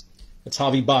Cubby. It's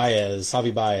Javi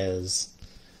Baez.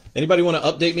 Anybody want to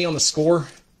update me on the score?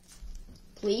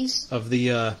 Please. Of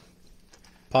the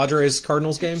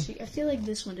Padres-Cardinals game? I feel like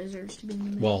this one deserves to be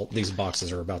moved. Well, these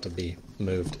boxes are about to be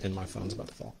moved, and my phone's about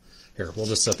to fall. Here, we'll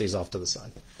just set these off to the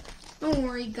side. Don't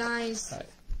worry, guys. Right.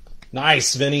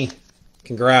 Nice, Vinny.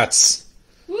 Congrats.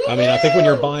 I mean, I think when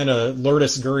you're buying a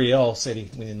Lourdes Gurriel, Sadie,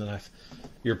 we need the knife.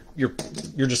 You're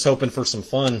just hoping for some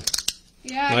fun.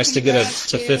 Yeah. Nice to get a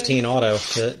to 15 auto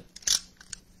hit.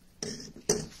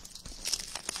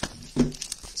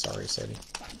 Sorry, Sadie.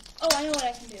 Oh, I know what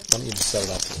I can do. Why don't you just set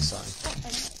it off to the side?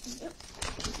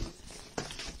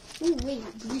 Ooh,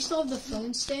 wait. Do we still have the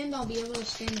phone stand? I'll be able to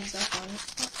stand this up on it.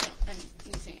 Oh, no, I'm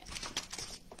using it.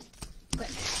 Okay.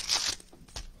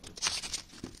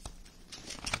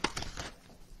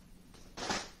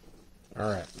 All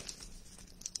right.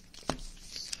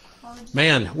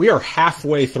 Man, we are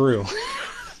halfway through.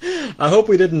 I hope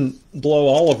we didn't blow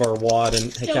all of our wad.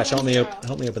 And hey, Cash, help me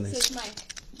open these. So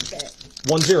it's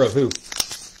 1-0. Who?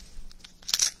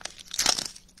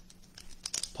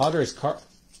 Padres.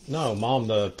 No, Mom.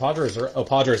 The Padres are. Oh,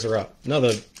 Padres are up. No,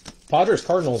 the Padres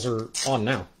Cardinals are on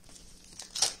now.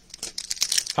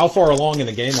 How far along in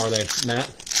the game are they, Matt?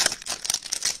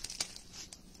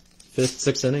 5th,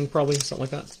 6th inning, probably, something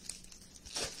like that.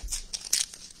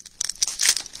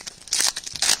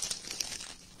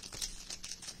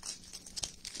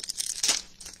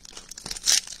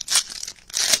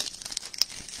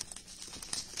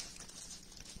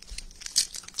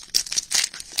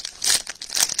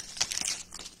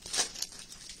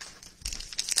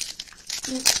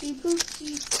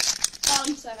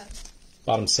 Bottom 7.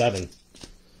 Bottom 7.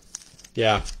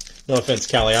 Yeah. No offense,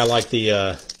 Callie. I like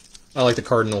the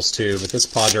Cardinals too, but this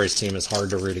Padres team is hard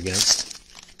to root against.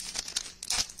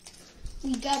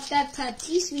 We got that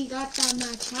Tatis, we got that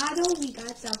Machado, we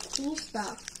got that cool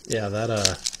stuff. Yeah, that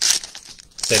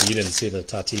said you didn't see the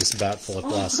Tatis bat flip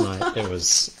last night. It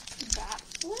was Bat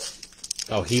flip?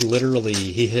 Oh, he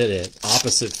hit it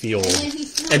opposite field.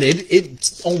 And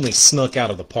it only snuck out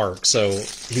of the park, so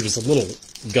he was a little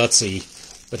gutsy,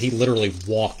 but he literally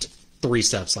walked 3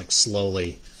 steps, like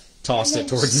slowly, tossed it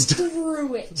towards his door.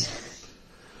 Threw it.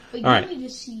 All right,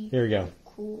 here we go.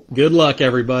 Cool. Good luck,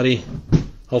 everybody.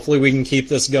 Hopefully we can keep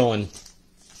this going.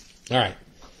 All right.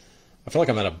 I feel like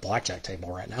I'm at a blackjack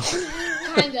table right now.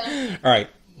 Kinda. All right.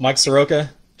 Mike Soroka,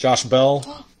 Josh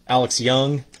Bell, Alex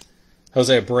Young,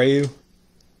 Jose Abreu,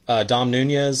 Dom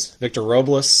Nunez, Victor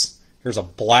Robles. Here's a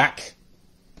black.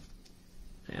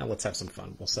 Yeah, let's have some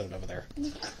fun. We'll set it over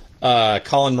there.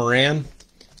 Colin Moran,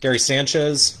 Gary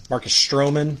Sanchez, Marcus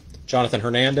Stroman, Jonathan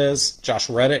Hernandez, Josh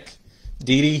Reddick,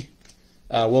 Didi,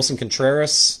 Wilson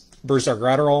Contreras, Bruce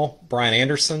Gratterall, Brian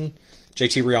Anderson,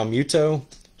 JT Real Muto,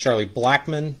 Charlie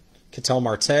Blackman, Ketel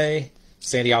Marte,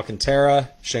 Sandy Alcantara,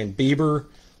 Shane Bieber,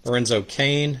 Lorenzo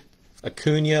Kane,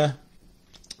 Acuna.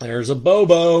 There's a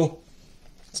Bobo.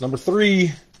 It's number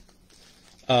 3.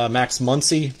 Max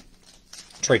Muncy,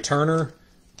 Trey Turner.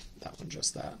 That one,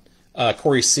 just that.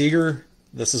 Corey Seager.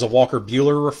 This is a Walker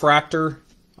Buehler refractor.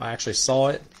 I actually saw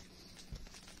it.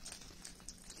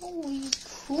 Holy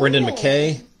cool. Brendan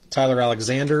McKay, Tyler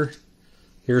Alexander.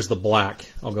 Here's the black.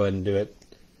 I'll go ahead and do it.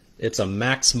 It's a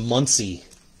Max Muncy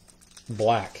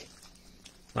black.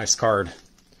 Nice card.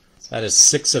 That is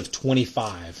 6 of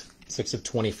 25. 6 of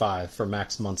 25 for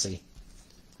Max Muncy.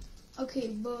 Okay,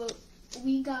 but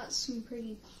we got some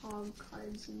pretty pog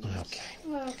cards in this.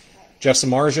 Okay. Jeff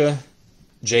Samardzija,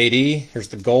 JD. Here's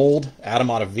the gold. Adam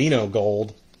Ottavino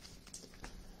gold.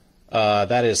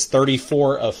 That is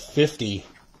 34 of 50.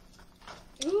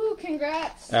 Ooh,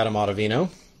 congrats. Adam Ottavino.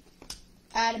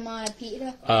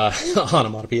 Adamatopia.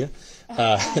 Onomatopoeia.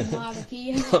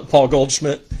 Adamatopia. Paul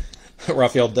Goldschmidt,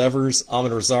 Rafael Devers,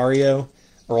 Amon Rosario,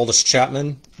 Aroldis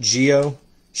Chapman, Gio,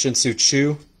 Shinsu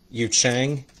Chu, Yu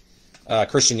Chang,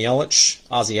 Christian Yelich,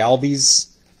 Ozzy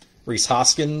Albies, Reese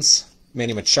Hoskins,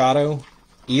 Manny Machado,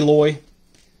 Eloy,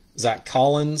 Zach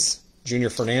Collins, Junior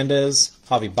Fernandez,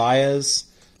 Javi Baez,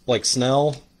 Blake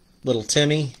Snell, Little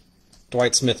Timmy,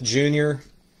 Dwight Smith Jr.,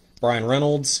 Brian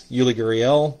Reynolds, Yuli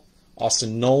Gurriel,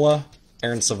 Austin Nola,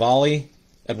 Aaron Savali,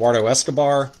 Eduardo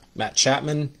Escobar, Matt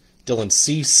Chapman, Dylan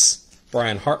Cease,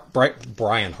 Brian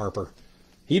Harper.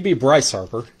 He'd be Bryce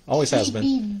Harper. Always has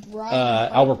been.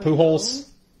 Albert Pujols.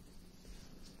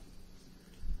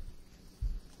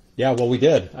 Yeah, well, we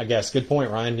did, I guess. Good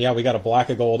point, Ryan. Yeah, we got a black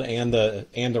of gold and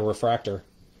a refractor.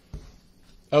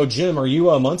 Oh, Jim, are you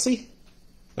Muncy?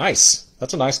 Nice.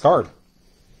 That's a nice card.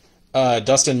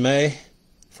 Dustin May,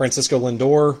 Francisco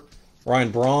Lindor,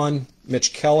 Ryan Braun,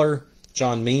 Mitch Keller,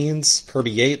 John Means,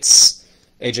 Kirby Yates,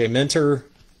 AJ Minter,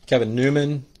 Kevin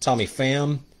Newman, Tommy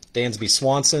Pham, Dansby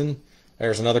Swanson.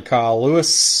 There's another Kyle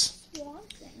Lewis.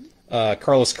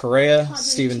 Carlos Correa,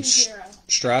 Steven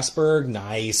Strasburg.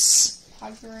 Nice.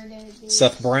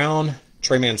 Seth Brown,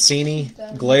 Trey Mancini,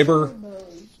 Glaber,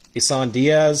 Isan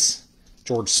Diaz,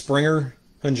 George Springer,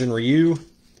 Hyunjin Ryu,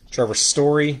 Trevor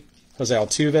Story, Jose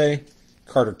Altuve,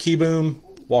 Carter Kieboom,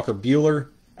 Walker Buehler,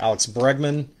 Alex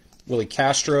Bregman, Willie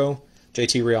Castro,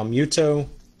 JT Real Muto,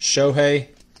 Shohei,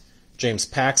 James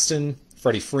Paxton,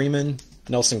 Freddie Freeman,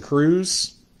 Nelson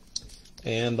Cruz,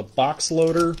 and the box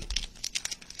loader.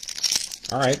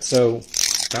 All right, so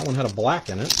that one had a black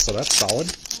in it, so that's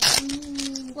solid.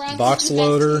 Box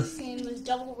loader. Game was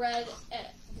double red and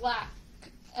black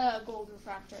gold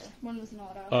refractor. One was an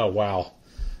auto. Oh, wow.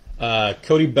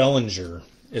 Cody Bellinger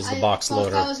is the box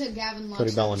loader. I was a Gavin Lux.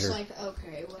 Cody Bellinger. Like,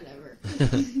 okay, whatever.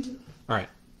 All right,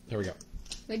 here we go.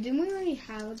 Wait, didn't we already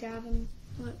have a Gavin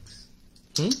Lux?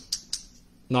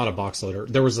 Not a box loader.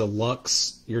 There was a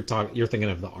Lux. You're thinking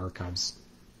of the Archives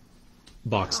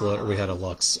box loader. We had a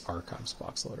Lux Archives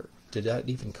box loader. Did that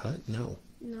even cut? No.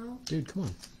 No. Dude, come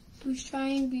on. Who's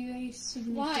trying to be very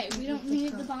significant? Why? We don't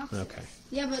need the box. Okay.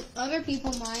 Yeah, but other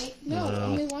people might. No,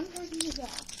 only one person did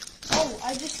that. Oh,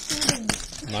 I just threw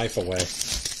the Knife away.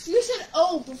 You said,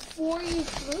 oh, before you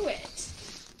threw it.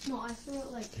 No, I threw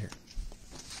it like here.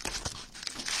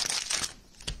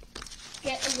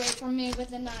 Get away from me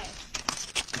with a knife.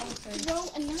 Throw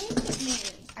a knife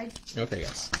at me. Okay,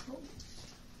 guys.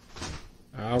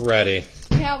 Alrighty.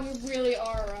 Yeah, we really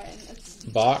are, Ryan. It's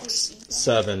Box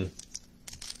 7.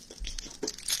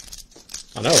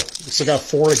 I know. We still got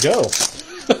 4 to go.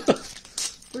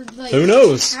 we're like Who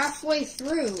knows? halfway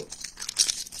through.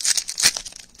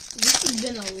 This has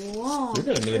been a long. You're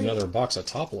gonna need another box of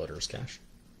top loaders, Cash.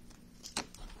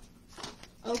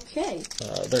 Okay.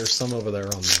 There's some over there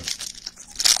on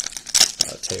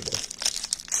the table.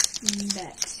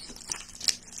 Bet.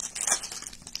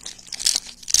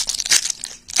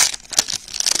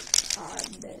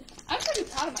 I'm pretty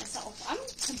proud of myself. I'm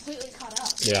completely caught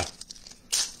up. Yeah.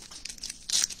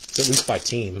 It's at least by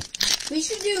team. We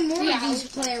should do more of these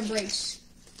player breaks.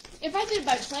 If I did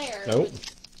by player. Nope.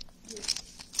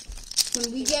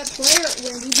 When we do player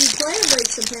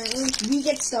breaks, apparently, we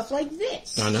get stuff like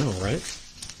this. I know, right?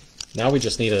 Now we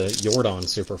just need a Jordan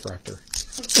Superfractor.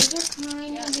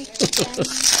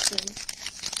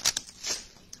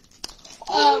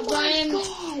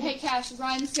 Ryan, hey Cash,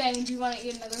 Ryan's saying, do you want to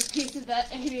eat another piece of that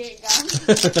 88 gum?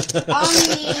 I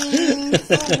mean,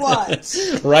 for what?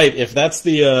 Right, if that's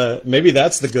the, maybe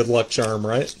that's the good luck charm,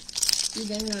 right? You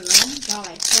didn't know? God,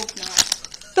 I hope not.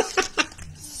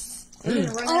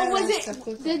 Oh, was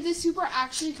it? Did the super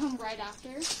actually come right after?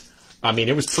 I mean,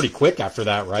 it was pretty quick after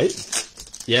that, right?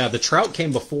 Yeah, the Trout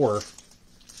came before.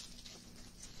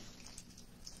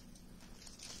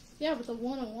 Yeah, with the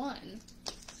 101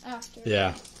 after.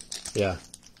 Yeah. Yeah.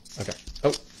 Okay.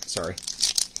 Oh, sorry.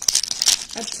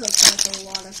 That took like a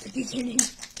lot at the beginning.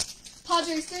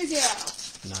 Padres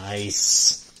 3-0.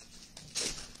 Nice.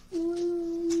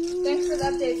 Thanks for the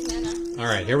updates, Nana. All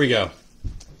right, here we go.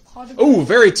 Oh,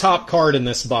 very top card in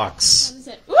this box. What is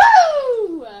it?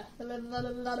 Woo!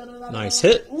 Nice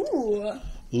hit. Ooh.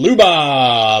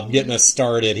 Lubob getting us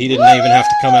started. He didn't even have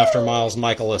to come after Miles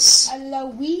Michaelis.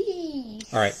 Louise.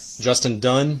 All right, Justin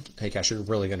Dunn. Hey, Cash, you're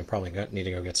really going to probably need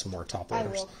to go get some more top I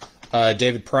loaders. will.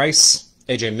 David Price,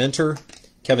 AJ Minter,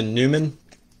 Kevin Newman,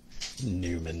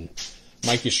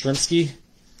 Mike Yastrzemski,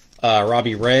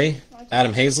 Robbie Ray,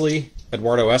 Adam Hazley,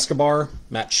 Eduardo Escobar,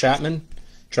 Matt Chapman,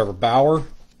 Trevor Bauer.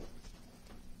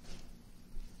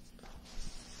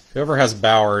 Whoever has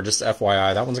Bauer, just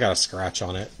FYI, that one's got a scratch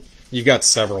on it. You've got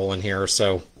several in here,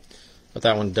 so, but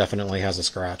that one definitely has a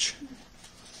scratch.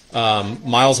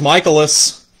 Miles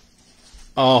Michaelis.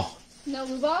 Oh. No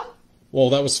Lubob?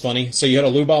 Well, that was funny. So you had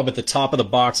a Lubob at the top of the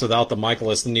box without the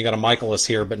Michaelis, then you got a Michaelis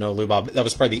here, but no Lubob. That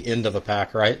was probably the end of the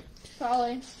pack, right?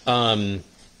 Probably.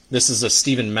 This is a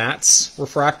Steven Matz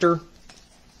refractor.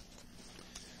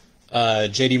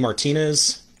 J.D.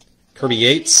 Martinez, Kirby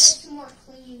Yates. Some more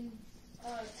clean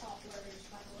top loaders,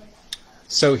 by the way.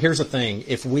 So here's the thing: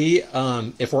 if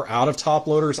we're out of top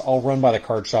loaders, I'll run by the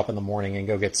card shop in the morning and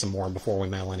go get some more before we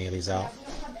mail any of these out. We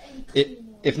don't have any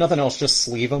If nothing else, just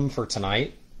sleeve them for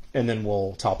tonight, and then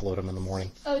we'll top load them in the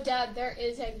morning. Oh, Dad, there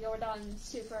is a Jordan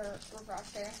Super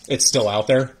Refractor. It's still out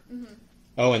there. Mm-hmm.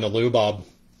 Oh, and the Lubob,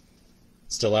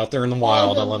 still out there in the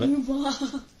wild. I love it.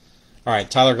 Lubob. All right,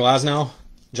 Tyler Glasnow,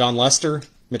 John Lester,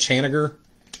 Mitch Haniger,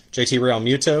 JT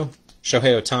Realmuto,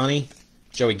 Shohei Ohtani,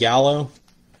 Joey Gallo,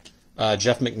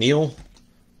 Jeff McNeil,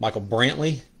 Michael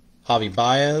Brantley, Javi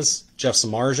Baez, Jeff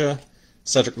Samardzija,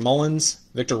 Cedric Mullins,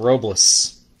 Victor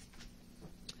Robles.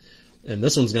 And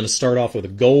this one's going to start off with a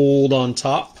gold on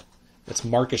top. It's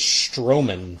Marcus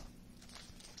Stroman.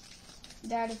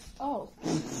 That is, oh.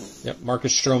 Yep,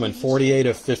 Marcus Stroman, 48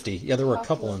 of 50. Yeah, there were a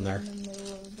couple in there. In the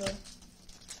middle of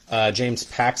the... James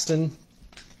Paxton,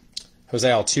 Jose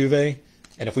Altuve,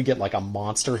 and if we get like a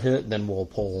monster hit, then we'll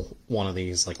pull one of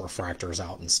these like refractors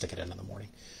out and stick it in the morning.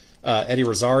 Eddie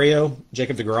Rosario,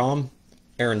 Jacob deGrom,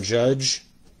 Aaron Judge,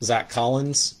 Zach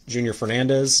Collins, Junior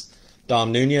Fernandez,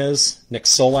 Dom Nunez, Nick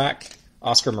Solak,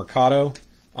 Oscar Mercado,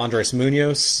 Andres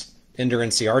Munoz, Ender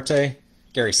Inciarte,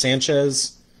 Gary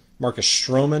Sanchez, Marcus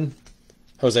Stroman,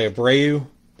 Jose Abreu,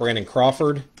 Brandon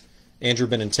Crawford, Andrew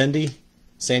Benintendi,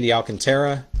 Sandy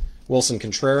Alcantara, Wilson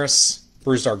Contreras,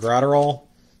 Brusdar Graterol,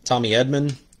 Tommy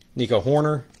Edman, Nico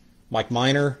Horner, Mike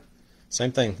Minor.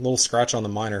 Same thing, little scratch on the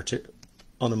minor too.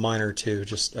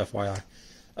 Just FYI.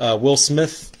 Will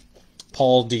Smith,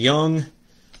 Paul DeYoung,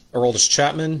 Aroldis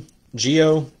Chapman,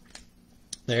 Gio.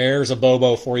 There's a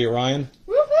Bobo for you, Ryan.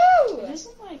 Woohoo! It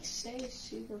doesn't, like, say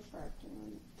Superfractor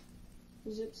on it.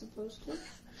 Is it supposed to?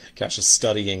 Cash is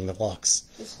studying the Lux.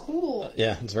 It's cool.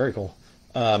 Yeah, it's very cool.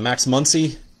 Max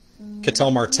Muncy,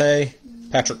 Ketel Marte,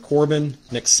 Patrick Corbin,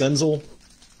 Nick Senzel,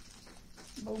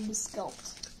 Boba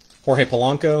Sculpt. Jorge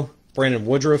Polanco, Brandon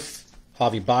Woodruff,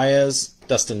 Javi Baez,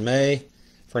 Dustin May,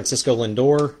 Francisco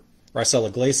Lindor, Raisel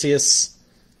Iglesias,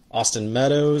 Austin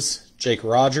Meadows, Jake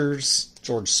Rogers,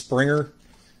 George Springer,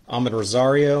 Ahmed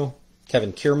Rosario,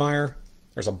 Kevin Kiermaier.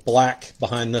 There's a black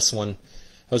behind this one.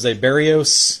 Jose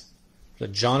Barrios, the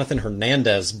Jonathan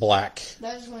Hernandez black.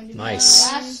 That is going to be Nice.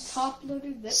 the last top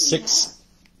loader that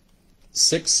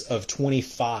Six of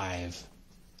 25.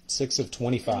 6 of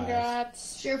 25.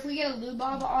 Congrats. Sure, if we get a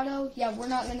Lubob auto, yeah, we're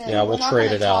not gonna. Yeah, we'll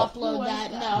trade it out. Top load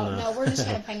that. No, we're just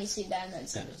gonna penny seed that and then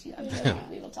send it to you. I'm joking.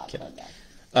 We will top load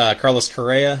that. Carlos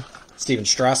Correa, Steven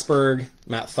Strasburg,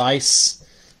 Matt Theis,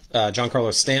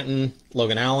 Giancarlo Stanton,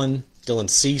 Logan Allen, Dylan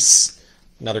Cease,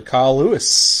 another Kyle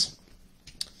Lewis,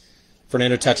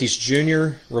 Fernando Tatis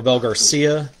Jr., Robel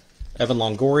Garcia, Evan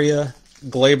Longoria,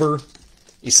 Glaber,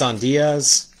 Isan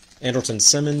Diaz, Andrelton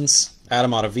Simmons,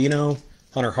 Adam Ottavino,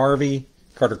 Hunter Harvey,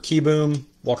 Carter Kieboom,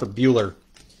 Walker Buehler,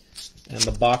 and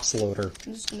the box loader.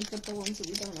 I'm just gonna put the ones that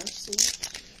we don't actually.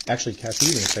 Actually, Cash, you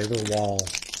do me a favor while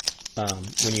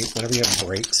whenever you have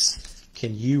breaks,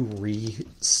 can you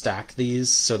restack these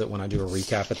so that when I do a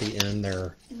recap at the end,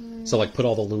 they're So like put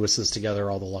all the Lewises together,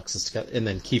 all the Luxes together, and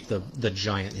then keep the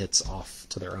giant hits off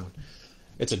to their own.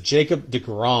 It's a Jacob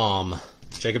deGrom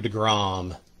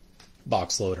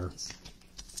box loader.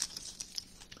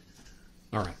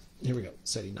 All right, here we go.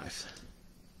 SETI knife.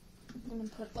 I'm gonna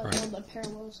put like all the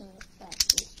parallels in the back.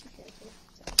 Just be careful.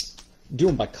 Do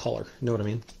them by color. You know what I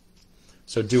mean?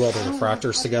 So do all the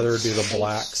refractors together. Do the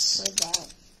blacks,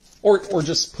 or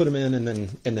just put them in and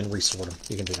then resort them.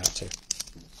 You can do that too.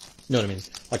 You know what I mean?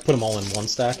 Like put them all in one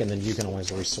stack, and then you can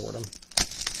always resort them.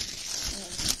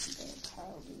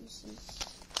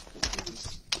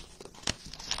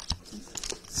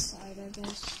 Side, I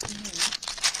guess.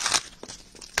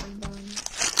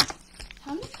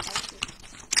 How many cards?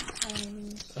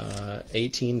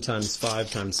 18 times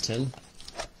 5 times 10.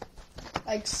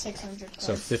 Like 600 cards.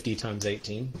 So 50 times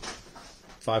 18.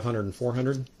 500 and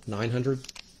 400. 900.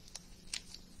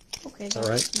 Okay. Is that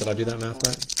right? Did I do that math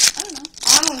right? I don't know.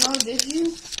 I don't know, did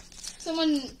you?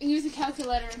 Someone use a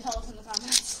calculator and tell us in the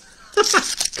comments.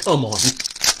 Come on.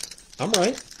 I'm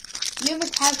right. You have a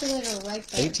calculator right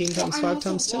there. 18 times 5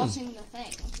 times 10. Watching the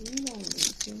thing. You don't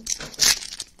need to.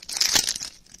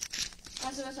 I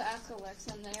was supposed to ask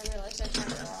Alexa and then I realized I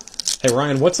turned it off. Hey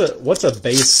Ryan, what's a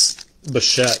base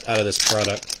Bichette out of this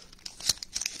product?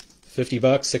 $50,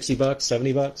 $60,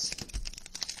 $70?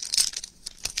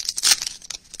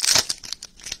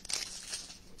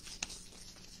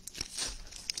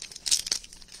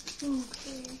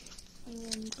 Okay. And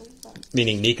then go back.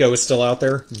 Meaning Nico is still out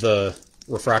there, the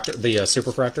refractor, the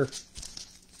superfractor.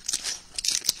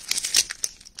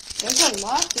 There's a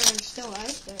lot that are still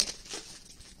out there.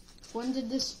 When did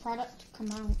this product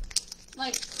come out?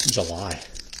 Like, July.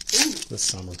 Ooh. This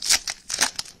summer.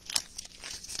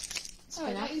 oh,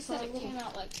 I thought you said it came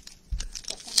out like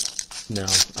December. No,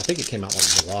 I think it came out like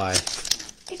July.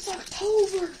 It's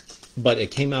October. But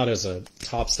it came out as a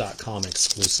Topps.com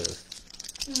exclusive.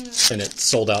 And it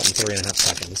sold out in 3.5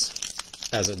 seconds,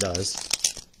 as it does.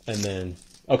 And then,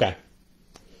 okay.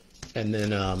 And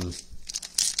then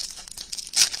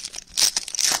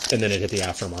it hit the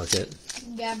aftermarket.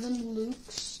 Gavin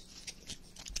Lux.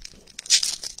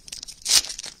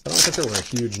 I don't think there were a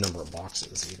huge number of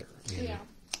boxes either. Yeah.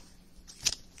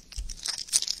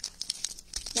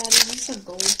 That is a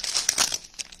gold.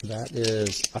 That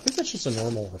is, I think that's just a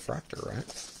normal refractor, right?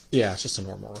 Yeah, it's just a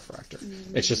normal refractor.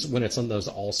 It's just when it's on those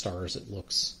all-stars, it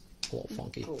looks a little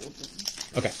funky. Golden.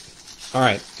 Okay. All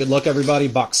right. Good luck, everybody.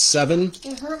 Box 7.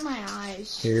 It hurt my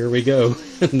eyes. Here we go.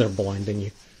 And they're blinding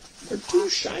you. They're too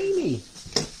shiny.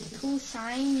 Too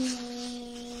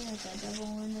shiny. Like a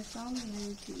devil in the sun.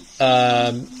 They're too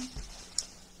shiny.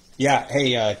 Yeah.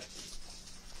 Hey,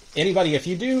 anybody, if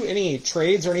you do any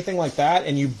trades or anything like that,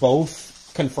 and you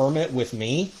both confirm it with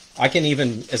me, I can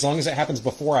even, as long as it happens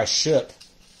before I ship.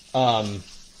 I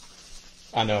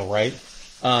know, right?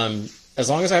 As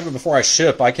long as I have it before I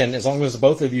ship, I can, as long as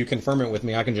both of you confirm it with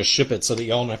me, I can just ship it so that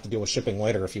y'all don't have to deal with shipping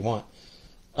later if you want.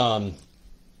 All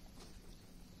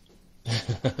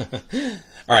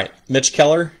right. Mitch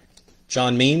Keller,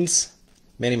 John Means,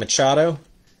 Manny Machado,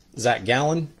 Zach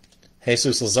Gallen,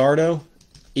 Jesus Luzardo,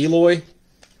 Eloy,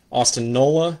 Austin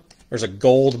Nola. There's a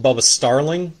gold Bubba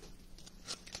Starling.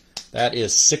 That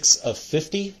is 6 of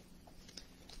 50.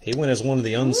 He went as one of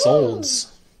the unsolds.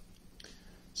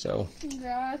 So,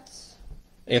 Congrats.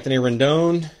 Anthony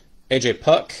Rendon, AJ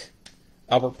Puck,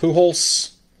 Albert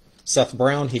Pujols, Seth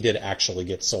Brown. He did actually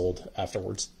get sold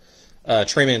afterwards.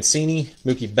 Trey Mancini,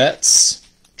 Mookie Betts,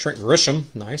 Trent Grisham,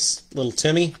 nice. Little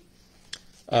Timmy,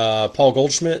 Paul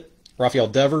Goldschmidt, Rafael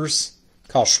Devers,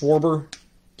 Kyle Schwarber,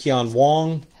 Keon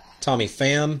Wong, Tommy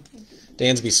Pham,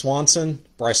 Dansby Swanson,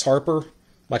 Bryce Harper,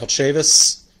 Michael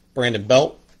Chavis, Brandon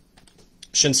Belt,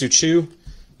 Shin-Soo Choo,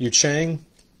 Yu Chang,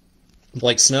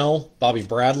 Blake Snell, Bobby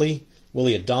Bradley,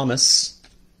 Willie Adames,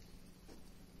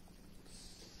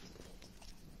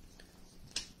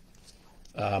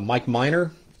 Mike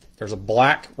Minor. There's a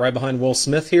black right behind Will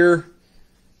Smith here.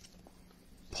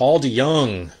 Paul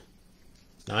DeYoung.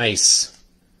 Nice.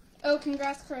 Oh,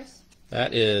 congrats, Chris.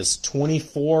 That is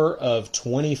 24 of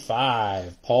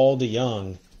 25. Paul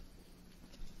DeYoung.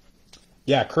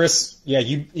 Yeah, Chris.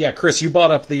 Chris, you bought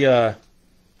up the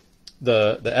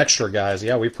extra guys.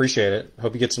 Yeah, we appreciate it.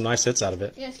 Hope you get some nice hits out of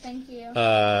it. Yes, thank you.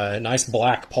 Nice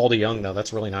black Paul DeYoung though.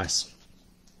 That's really nice.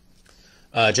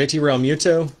 JT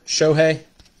Realmuto, Shohei,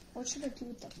 What should I do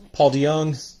with that? Paul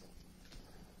DeYoung.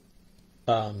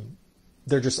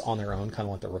 They're just on their own, kind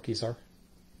of like the rookies are.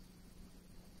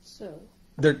 So.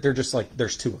 They're just like,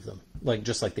 there's 2 of them, like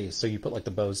just like these. So you put like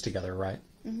the bows together, right?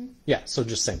 Mm-hmm. Yeah. So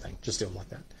just same thing. Just do them like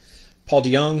that. Paul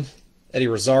DeYoung, Eddie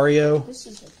Rosario, This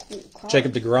is a cool card.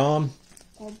 Jacob deGrom.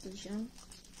 Paul DeYoung.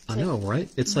 I know, right?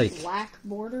 It's like black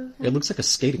border. it looks like a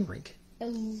skating rink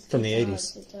from the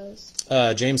 80s. It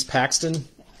does. James Paxton,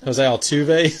 Jose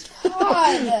Altuve,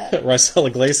 God. Raisel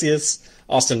Iglesias,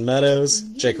 Austin Meadows,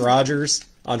 Jake Rogers,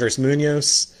 Andres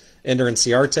Munoz, Ender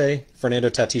Inciarte, Fernando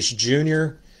Tatis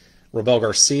Jr., Robel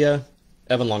Garcia,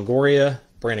 Evan Longoria,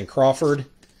 Brandon Crawford,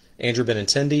 Andrew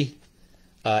Benintendi,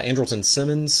 Andrelton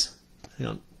Simmons. Hang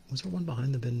on, was there one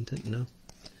behind the Benintendi? No.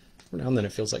 Now and then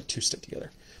it feels like two stick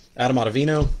together. Adam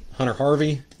Ottavino, Hunter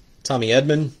Harvey, Tommy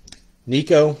Edman,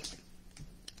 Nico,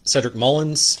 Cedric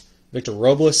Mullins, Victor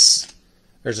Robles.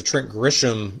 There's a Trent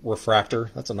Grisham refractor.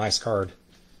 That's a nice card.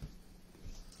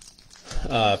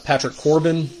 Patrick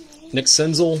Corbin, Nick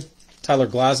Senzel, Tyler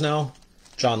Glasnow,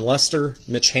 John Lester,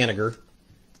 Mitch Haniger,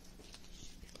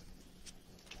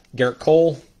 Garrett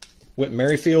Cole, Whit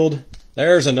Merrifield.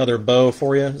 There's another bow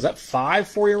for you. Is that 5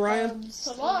 for you, Ryan? It's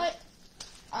a lot.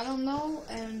 I don't know,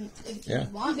 and if Yeah. you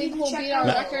want Do you me think to we'll check beat our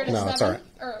out- record of No, 7 it's all right.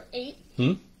 or 8?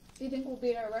 Hmm? Do you think we'll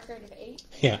beat our record of 8?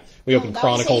 Yeah. We opened that was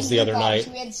Chronicles the eight other box.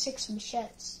 night. We had 6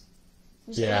 machetes.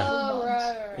 Yeah. Oh,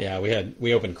 right. Yeah,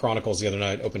 we opened Chronicles the other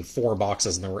night, opened 4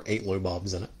 boxes, and there were 8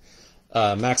 Lubobs in it.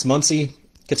 Max Muncy,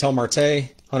 Ketel Marte,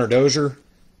 Hunter Dozier,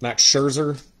 Max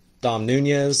Scherzer, Dom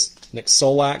Nunez, Nick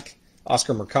Solak,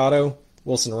 Oscar Mercado,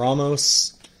 Wilson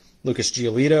Ramos, Lucas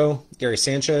Giolito, Gary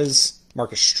Sanchez,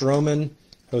 Marcus Stroman,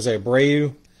 Jose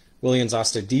Abreu, Williams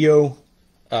Astudillo,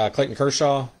 Clayton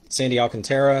Kershaw, Sandy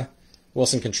Alcantara,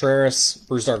 Wilson Contreras,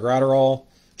 Brusdar Gratterall,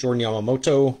 Jordan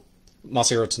Yamamoto,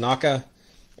 Masahiro Tanaka,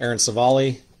 Aaron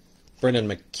Savali, Brendan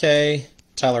McKay,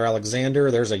 Tyler Alexander.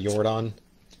 There's a Jordan.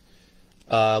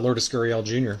 Lourdes Gurriel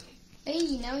Jr.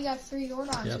 Hey, now we got 3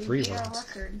 Jordans. Yeah, We 3 beat our Jordans.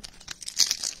 record.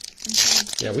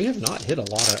 Yeah, we have not hit a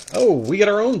lot of... Oh, we get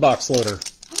our own box loader.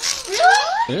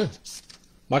 Yeah.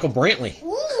 Michael Brantley.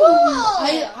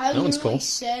 I That one's literally cool.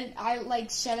 said,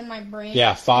 said in my brain.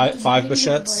 Yeah, five at the beginning of the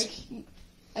Bichettes. break,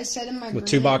 I said in my With brain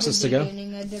 2 boxes to at the go.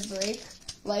 beginning of the break,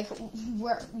 like,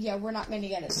 we're not going to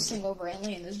get a single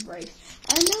Brantley in this break.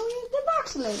 And now we have the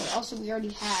box loader. Also, we already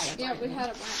had a Yeah, we Brantley. had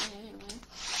a Brantley anyway.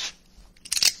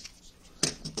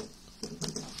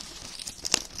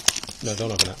 No,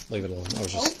 don't open that. Leave it alone. I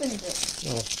was just... Opened it.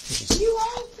 Oh, this is- You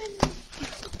opened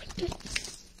it.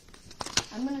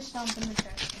 I'm going to stomp in the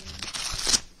trash can.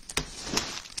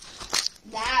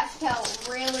 That felt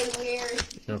really weird.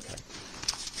 Okay.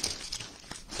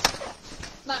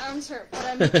 My arms hurt, but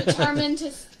I'm determined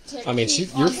to I mean, keep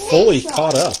you're on- fully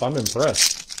caught up. I'm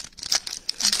impressed.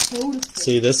 Beautiful.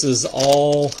 See, this is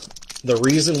all... The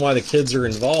reason why the kids are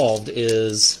involved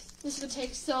is This would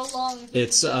take so long.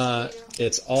 it's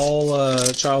all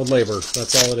child labor.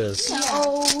 That's all it is.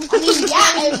 No. I mean,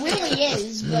 yeah, it really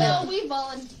is, but No, we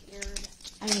volunteered.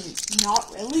 I mean,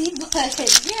 not really, but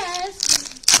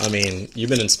Yes. I mean,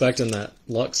 you've been inspecting that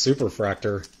Lux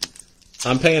Superfractor.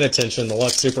 I'm paying attention. The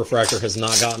Lux Superfractor has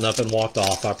not gotten up and walked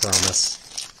off, I promise.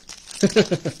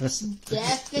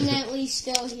 definitely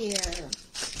still here.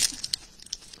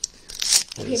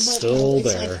 It's still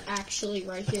it's there. like actually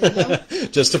right here. Though.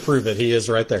 Just to prove it, he is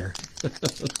right there.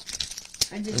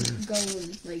 I just go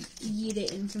and like eat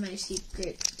it into my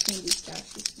secret candy stash.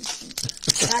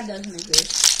 That doesn't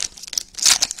exist.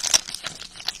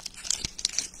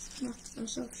 Oh, I'm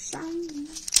so shiny.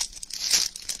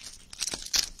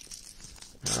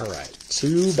 All right,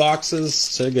 2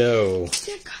 boxes to go.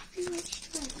 They're copyright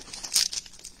strike.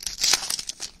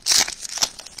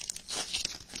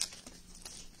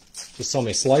 Just saw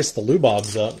me slice the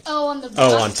Lubobs up. Oh, on the box.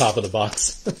 Oh, on top of the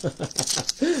box.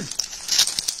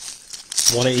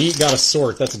 Want to eat, got to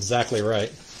sort. That's exactly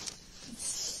right.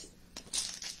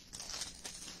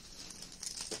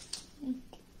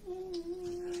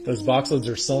 Those box loads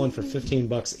are selling for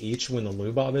 $15 each when the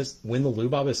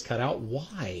Lubob is cut out.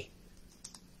 Why?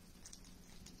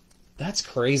 That's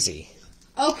crazy.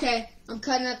 Okay, I'm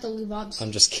cutting out the Lubobs.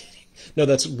 I'm just kidding. No,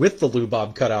 that's with the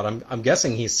Lubob cut out. I'm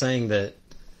guessing he's saying that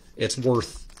it's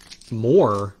worth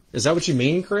more. Is that what you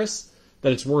mean, Chris?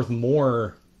 That it's worth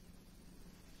more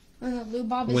When the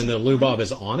Lubob is when the Lubob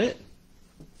is on it?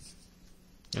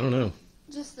 I don't know.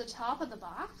 Just the top of the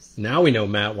box? Now we know,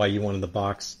 Matt, why you wanted the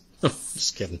box.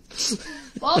 Just kidding.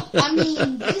 Well, I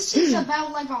mean, this is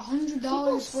about like $100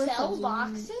 People worth sell of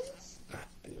boxes?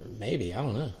 Maybe, I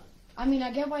don't know. I mean,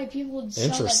 I get why people would sell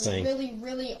like Interesting. really,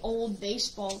 really old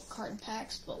baseball card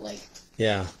packs, but like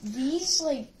Yeah. these,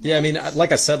 like Yeah, I mean,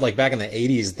 like I said, like back in the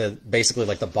 80s, basically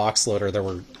like the box loader, there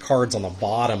were cards on the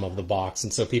bottom of the box,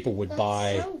 and so people would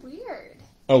buy... That's so weird.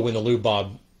 Oh, when the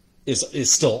Lubob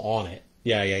is still on it.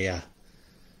 Yeah.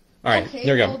 All right, okay,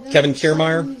 here we well, go. then Kevin it's like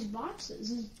Kiermaier, these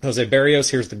boxes. Jose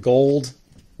Barrios, here's the gold.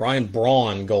 Ryan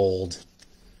Braun gold.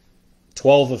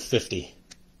 12 of 50.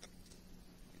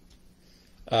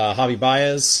 Javi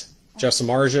Baez, Jeff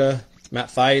Samardzija, Matt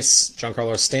Theis,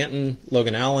 Giancarlo Stanton,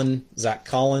 Logan Allen, Zach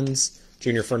Collins,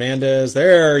 Junior Fernandez.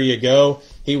 There you go.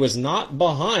 He was not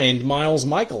behind Miles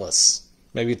Michaelis.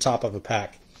 Maybe top of a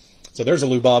pack. So there's a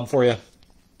Lou Bob for you.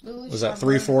 Was that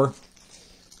 3-4?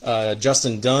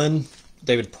 Justin Dunn,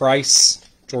 David Price,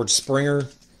 George Springer,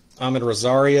 Ahmed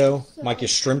Rosario, Mike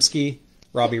Yastrzemski,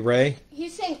 Robbie Ray.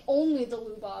 He's saying only the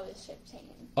Lou Bob is 15.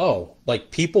 Oh,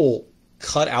 like people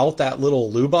cut out that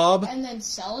little Lou Bob And then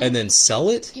sell it? and then sell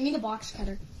it? Give me the box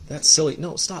cutter. That's silly.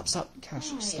 No, stop,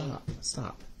 Cash, Why?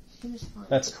 stop. Seems fine.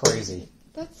 That's crazy.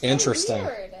 That's so Interesting.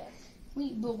 weird.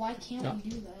 Wait, but why can't we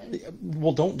do that?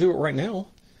 Well, don't do it right now.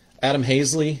 Adam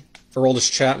Hazley,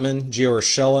 Aroldis Chapman, Gio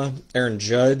Urshela, Aaron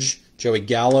Judge, Joey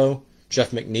Gallo,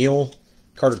 Jeff McNeil,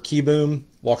 Carter Keyboom,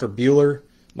 Walker Buehler,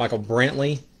 Michael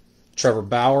Brantley, Trevor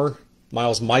Bauer,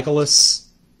 Miles Michaelis.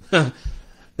 There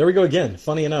we go again.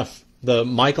 Funny enough, the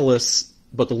Michaelis,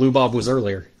 but the Lou Bob was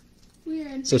earlier.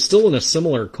 Weird. So still in a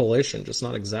similar collation, just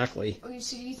not exactly. Okay,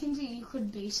 so do you think that you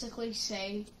could basically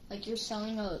say, like, you're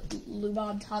selling a Lou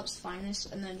Bob Topps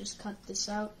Finest and then just cut this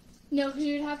out? No, because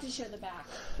you'd have to show the back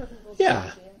for people Yeah.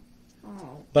 to see it.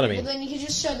 Oh. But I mean, Well, then you could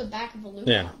just show the back of a Lou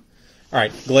yeah. Bob. All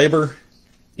right, Glaber,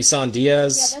 Isan Yeah,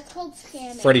 Diaz, that's called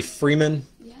scanning. Freddie Freeman,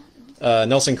 Yeah.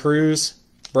 Nelson Cruz,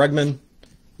 Bregman,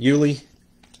 Yuli,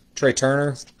 Trey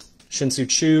Turner, Shin-Soo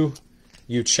Choo,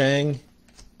 Yu Chang,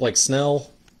 Blake Snell,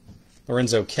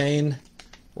 Lorenzo Cain,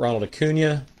 Ronald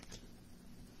Acuna,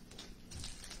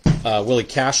 Willie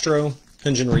Castro,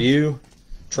 Hyunjin Ryu,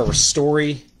 Trevor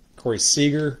Story, Corey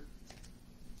Seager.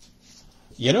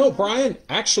 You know, Brian,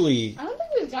 actually, I don't think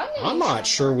we've gotten any I'm not Sean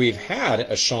sure Murphy. we've had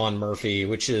a Sean Murphy,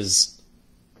 which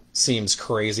seems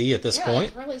crazy at this Yeah, point.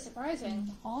 it's really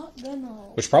surprising. Hot gonna.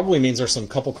 Which probably means there's some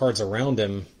couple cards around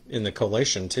him in the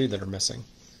collation, too, that are missing.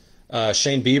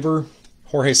 Shane Bieber,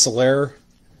 Jorge Soler,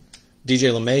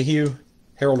 DJ LeMahieu,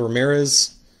 Harold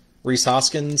Ramirez, Reese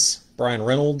Hoskins, Brian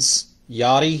Reynolds,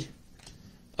 Yachty,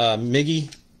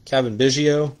 Miggy, Kevin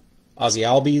Biggio, Ozzie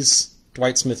Albies,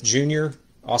 Dwight Smith Jr.,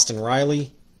 Austin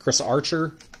Riley, Chris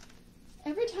Archer.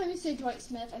 Every time you say Dwight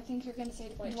Smith, I think you're going to say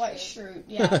Dwight Schrute,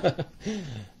 Schrute. yeah.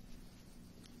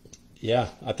 Yeah,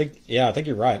 I think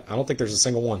you're right. I don't think there's a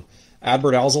single one.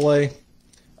 Adbert Alzolay,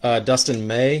 Dustin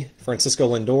May, Francisco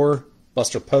Lindor,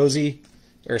 Buster Posey,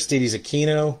 Aristides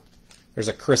Aquino. There's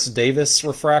a Chris Davis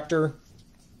refractor.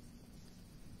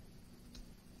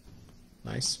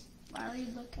 Nice. Why are you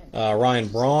looking? Ryan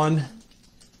Braun,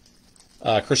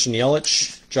 Christian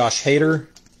Yelich, Josh Hader,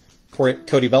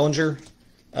 Cody Bellinger,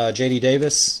 J.D.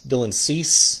 Davis, Dylan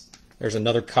Cease. There's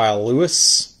another Kyle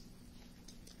Lewis.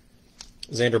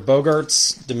 Xander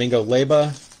Bogaerts, Domingo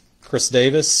Leyba, Chris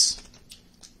Davis,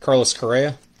 Carlos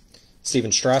Correa,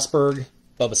 Steven Strasburg,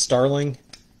 Bubba Starling,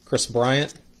 Chris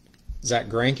Bryant, Zach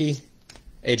Greinke,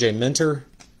 AJ Minter,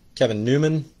 Kevin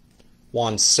Newman,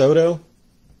 Juan Soto,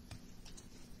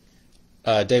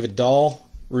 David Dahl,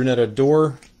 Rougned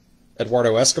Odor,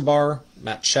 Eduardo Escobar,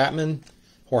 Matt Chapman,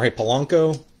 Jorge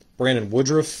Polanco, Brandon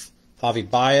Woodruff, Javi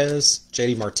Baez,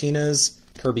 JD Martinez,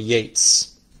 Kirby Yates.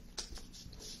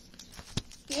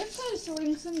 The upside of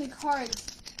sorting so many cards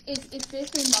is it's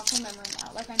basically muscle memory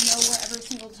now. Like, I know where every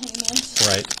single team is.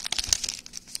 Right.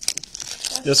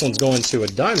 This one's going to a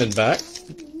Diamondback.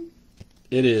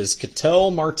 It is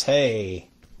Ketel Marte.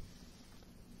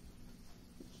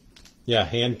 Yeah,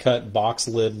 hand-cut box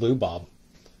lid Lou Bob.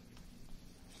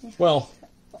 Well,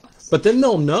 but then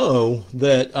they'll know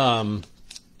that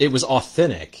it was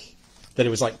authentic. That it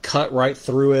was like cut right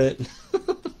through it.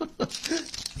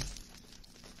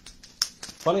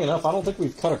 Funny enough, I don't think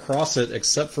we've cut across it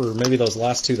except for maybe those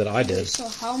last two that I did. So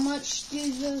how much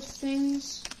do the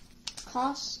things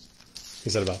cost?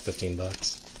 He said about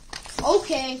 $15.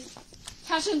 Okay.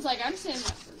 Cashin's like, I'm saving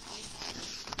up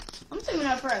for I'm saving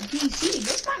up for a PC.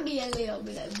 This might be a little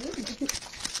bit of good.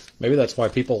 Maybe that's why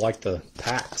people like the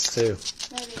packs, too.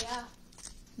 maybe, yeah.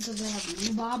 Because they have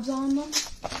Lou Bobs on them.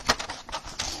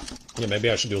 Yeah, maybe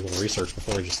I should do a little research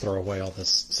before we just throw away all this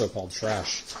so-called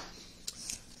trash.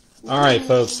 All right,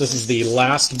 folks, this is the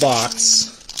last box.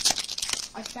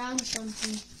 I found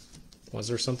something. Was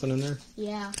there something in there?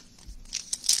 Yeah.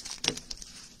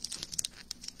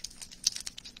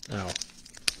 Oh.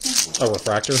 A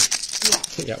refractor?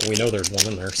 Yeah. Yeah, we know there's one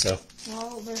in there, so.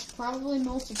 Well, there's probably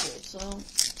multiple, so.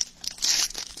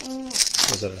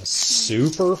 Was it a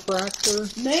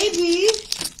superfractor? Maybe.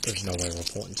 There's no way we're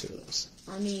pulling two of those.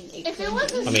 I mean, If it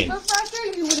was a I mean-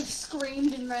 superfractor, you would have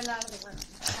screamed and run out of the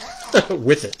room.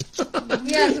 With it.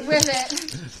 Yes, with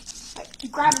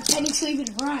it. grab a penny sleeve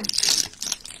and run.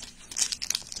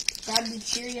 Grab the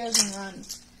Cheerios and run.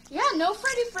 Yeah, no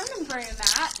Freddie Freeman for you,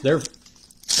 Matt.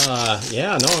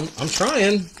 Yeah, no, I'm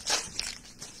trying. Here.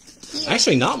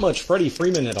 Actually, not much Freddie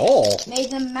Freeman at all. May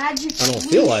the magic I don't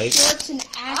feel like. shirts and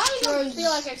I don't Astros feel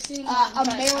like I've seen one, but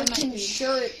I might American be.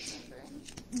 shirt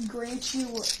grant you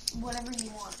whatever you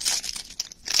want.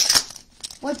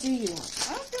 What do you want?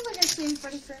 I don't feel like I've seen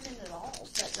Freddie Freeman at all.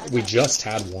 But I We might just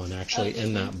had one, actually, Oh,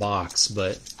 in did that box,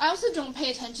 but I also don't pay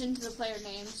attention to the player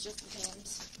names, just the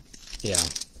teams. yeah.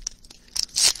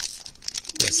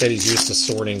 They said he's used to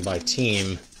sorting by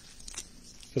team,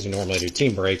 because we normally do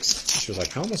team breaks. She was like,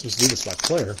 how am I supposed to do this by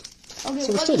player? Okay, So we're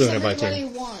what still does doing it by everybody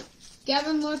team. want?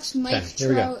 Gavin Lux, Mike, Okay, here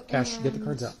we go. Trout, Cash, and get the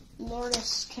cards out.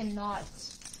 Lourdes cannot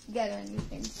get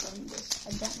anything from this.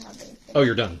 I don't have anything. Oh,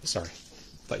 you're done. Sorry.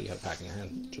 Thought you had a pack in your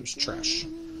hand. It was trash.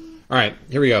 All right,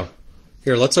 here we go.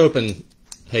 Here, let's open.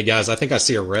 Hey, guys, I think I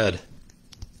see a red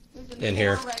in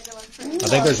here. I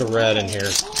think there's a red in here.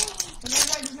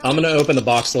 I'm going to open the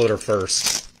box loader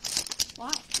first.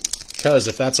 Why? Because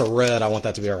if that's a red, I want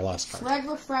that to be our last card. Red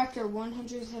Refractor,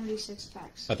 176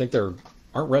 packs. I think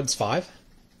aren't reds 5?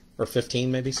 Or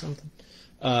 15, maybe something?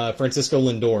 Francisco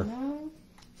Lindor. No.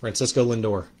 Francisco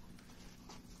Lindor.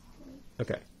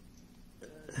 Okay.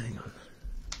 Hang on.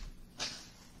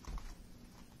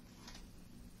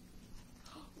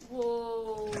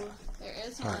 Whoa. There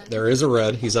is All one. right, there is a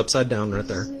red. He's upside down right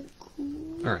there.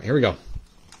 All right, here we go.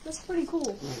 That's pretty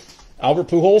cool. Albert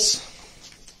Pujols,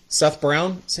 Seth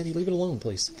Brown. Sandy, leave it alone,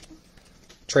 please.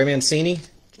 Trey Mancini,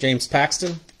 James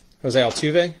Paxton, Jose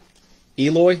Altuve,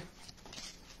 Eloy,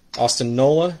 Austin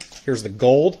Nola. Here's the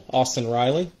gold, Austin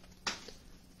Riley.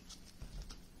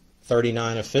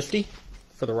 39 of 50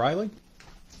 for the Riley.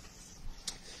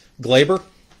 Glaber,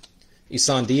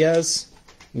 Isan Diaz,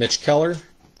 Mitch Keller,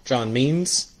 John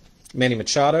Means, Manny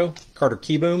Machado, Carter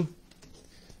Kieboom,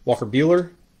 Walker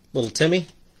Buehler, Little Timmy,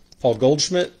 Paul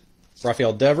Goldschmidt,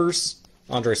 Rafael Devers,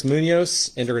 Andres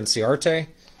Munoz, Ender Inciarte,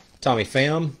 Tommy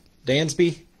Pham,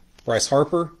 Dansby, Bryce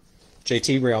Harper,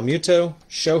 JT Realmuto,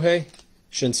 Shohei,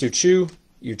 Shin-Soo Choo,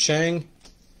 Yu Chang,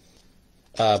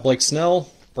 Blake Snell,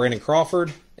 Brandon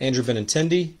Crawford, Andrew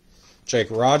Benintendi, Jake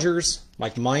Rogers,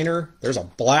 Mike Minor. There's a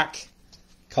black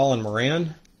Colin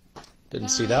Moran. Didn't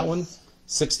see that one.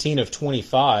 16 of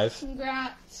 25.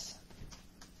 Congrats.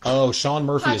 Oh, Sean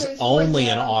Murphy is Padres only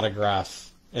an 4-0.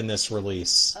 autograph in this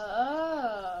release.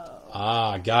 Oh.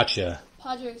 Ah, gotcha.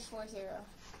 Padres 4-0.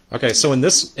 Okay, so in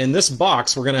this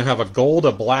box, we're gonna have a gold,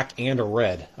 a black, and a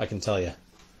red. I can tell you,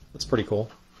 that's pretty cool.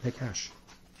 Hey, Cash,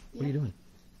 what are you doing?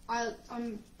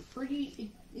 I'm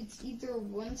pretty. It's either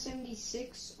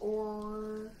 176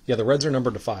 or. Yeah, the reds are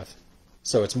numbered to 5,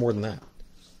 so it's more than that.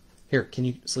 Here, can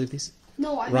you sleeve these?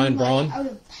 No, I Ryan mean Braun? like out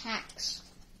of packs.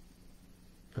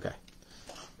 Okay.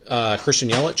 Christian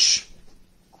Yelich,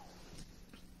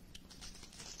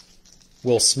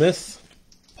 Will Smith,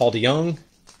 Paul DeYoung,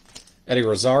 Eddie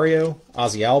Rosario,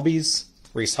 Ozzy Albies,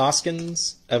 Rhys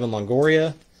Hoskins, Evan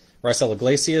Longoria, Raisel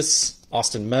Iglesias,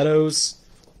 Austin Meadows,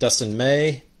 Dustin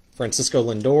May, Francisco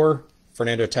Lindor,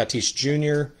 Fernando Tatis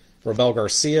Jr., Robel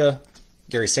Garcia,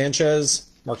 Gary Sanchez,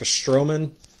 Marcus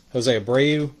Stroman, Jose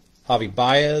Abreu, Javi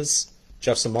Baez,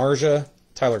 Jeff Samardzija,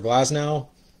 Tyler Glasnow,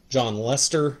 John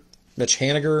Lester, Mitch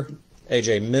Haniger,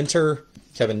 AJ Minter,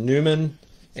 Kevin Newman,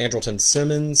 Andrelton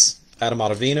Simmons, Adam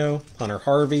Ottavino, Hunter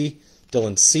Harvey,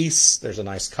 Dylan Cease. There's a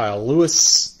nice Kyle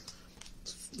Lewis.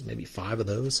 Maybe 5 of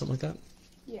those, something like that.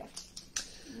 Yeah.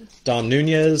 Dom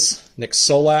Nunez, Nick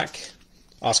Solak,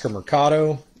 Oscar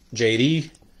Mercado, JD,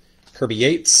 Kirby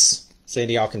Yates,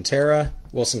 Sandy Alcantara,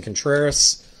 Wilson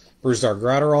Contreras, Brusdar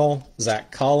Graterol,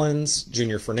 Zach Collins,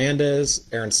 Junior Fernandez,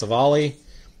 Aaron Savali,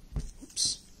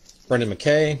 Brendan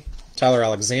McKay, Tyler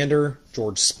Alexander,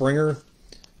 George Springer,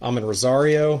 Amin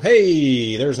Rosario.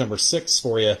 Hey, there's number 6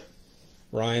 for you,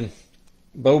 Ryan.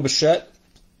 Bo Bichette,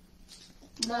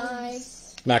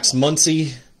 Nice. Max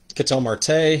Muncy, Ketel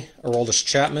Marte, Aroldis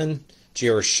Chapman,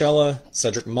 Gio Urshela,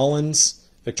 Cedric Mullins,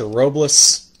 Victor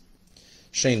Robles,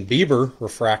 Shane Bieber,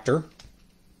 Refractor.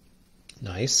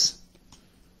 Nice.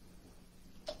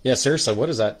 Yeah, seriously, what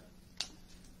is that?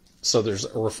 So there's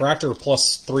a Refractor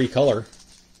plus 3 color.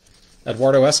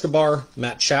 Eduardo Escobar,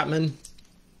 Matt Chapman.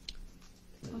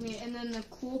 Okay, and then the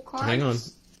cool cards. Hang on.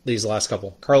 These last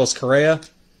couple. Carlos Correa,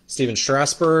 Steven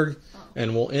Strasburg,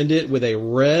 and we'll end it with a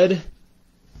red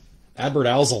Adbert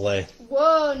Alzolay.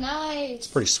 Whoa, nice.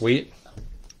 Pretty sweet.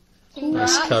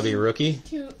 Congrats Nice Cubby rookie.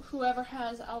 to whoever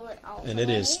has Albert Alzolay. And it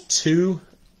is 2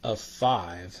 of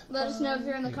 5. Let us know if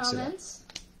you're in the You can see that. comments.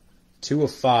 2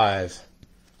 of 5.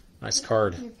 Nice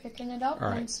card. You're picking it up. All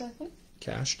right. 1 second.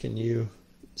 Cash, can you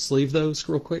sleeve those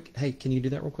real quick? Hey, can you do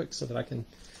that real quick so that I can...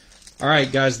 All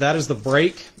right, guys, that is the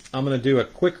break. I'm going to do a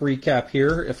quick recap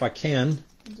here, if I can.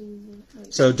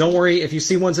 So don't worry if you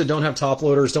see ones that don't have top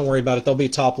loaders. Don't worry about it. They'll be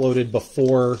top loaded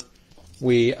before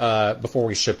we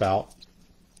ship out.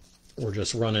 We're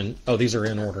just running. Oh, these are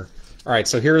in order. All right.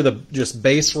 So here are the just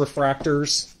base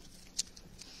refractors.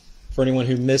 For anyone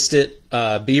who missed it,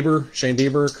 Shane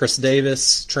Bieber, Chris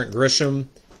Davis, Trent Grisham,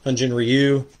 Hyunjin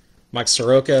Ryu, Mike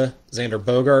Soroka, Xander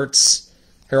Bogaerts,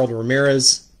 Harold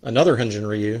Ramirez, another Hyunjin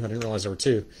Ryu. I didn't realize there were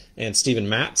two, and Steven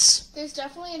Matz. There's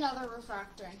definitely another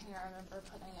refractor in here. I remember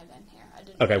putting it in here. I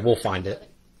didn't. Okay, we'll find it.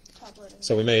 Top loading.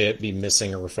 So we may be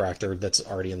missing a refractor that's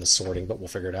already in the sorting, but we'll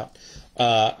figure it out.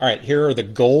 All right, here are the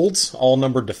golds, all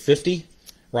numbered to 50.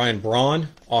 Ryan Braun,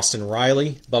 Austin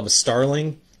Riley, Bubba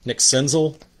Starling, Nick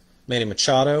Senzel, Manny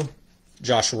Machado,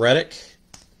 Josh Reddick,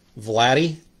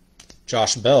 Vladdy,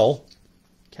 Josh Bell,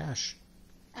 Cash,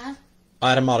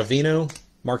 Adam Ottavino,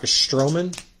 Marcus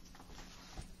Stroman,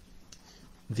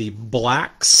 the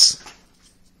blacks.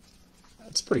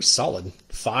 That's pretty solid.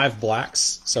 5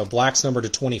 blacks. So blacks numbered to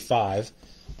 25.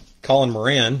 Colin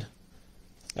Moran.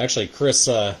 Actually, Chris,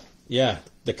 yeah,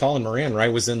 the Colin Moran,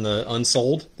 right, was in the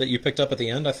unsold that you picked up at the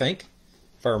end, I think,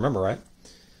 if I remember right.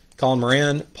 Colin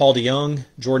Moran, Paul DeYoung,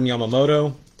 Jordan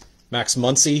Yamamoto, Max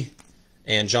Muncy,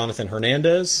 and Jonathan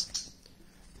Hernandez.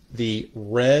 The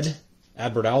red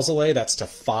Adbert Alzolay, that's to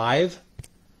 5.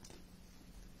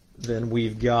 Then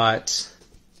we've got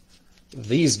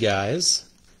these guys.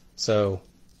 So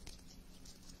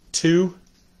 2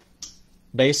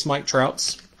 base Mike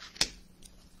Trouts.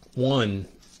 1,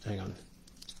 hang on.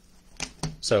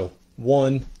 So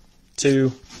 1, 2,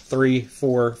 3,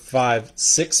 4, 5,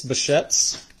 6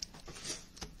 Bichettes.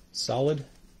 Solid.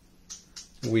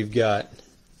 We've got,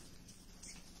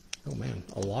 oh man,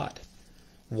 a lot.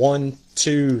 1,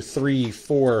 2, 3,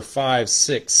 4, 5,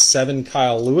 6, 7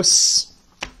 Kyle Lewis.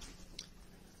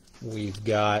 We've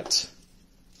got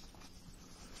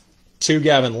 2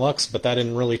 Gavin Lux, but that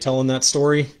didn't really tell him that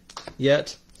story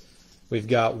yet. We've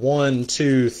got 1,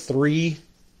 2, 3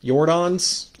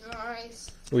 Jordans.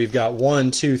 Nice. We've got 1,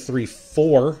 2, 3,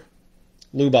 4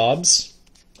 Lubobs.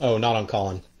 Oh, not on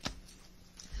Colin.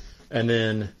 And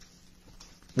then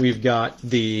we've got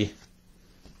the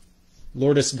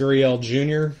Lourdes Gurriel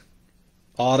Jr.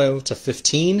 auto to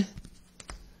 15.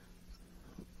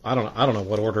 I don't know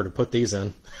what order to put these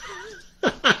in.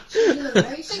 I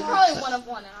think probably one of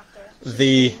one after.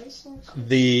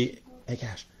 The hey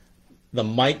gosh, the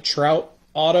Mike Trout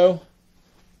auto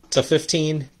to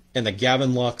 15 and the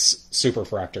Gavin Lux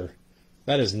Superfractor.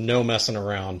 That is no messing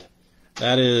around.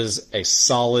 That is a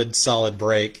solid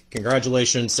break.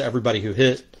 Congratulations to everybody who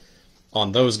hit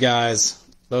on those guys.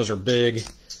 Those are big.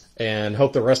 And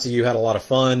hope the rest of you had a lot of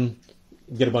fun.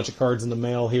 Get a bunch of cards in the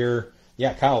mail here.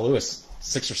 Yeah, Kyle Lewis,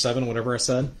 6 or 7, whatever I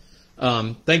said.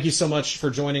 Thank you so much for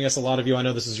joining us. A lot of you, I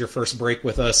know this is your first break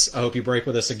with us. I hope you break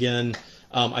with us again.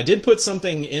 I did put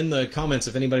something in the comments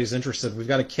if anybody's interested. We've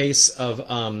got a case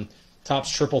of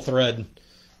Topps Triple Thread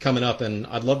coming up, and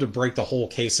I'd love to break the whole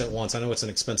case at once. I know it's an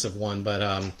expensive one,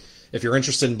 but if you're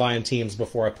interested in buying teams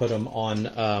before I put them on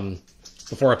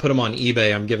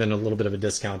eBay, I'm giving a little bit of a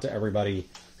discount to everybody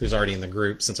who's already in the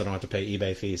group since I don't have to pay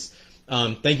eBay fees.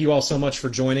 Thank you all so much for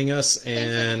joining us,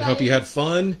 and hope you had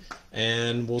fun,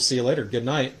 and we'll see you later. Good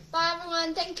night. Bye,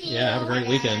 everyone. Thank you. Yeah, have a great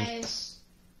weekend. Guys.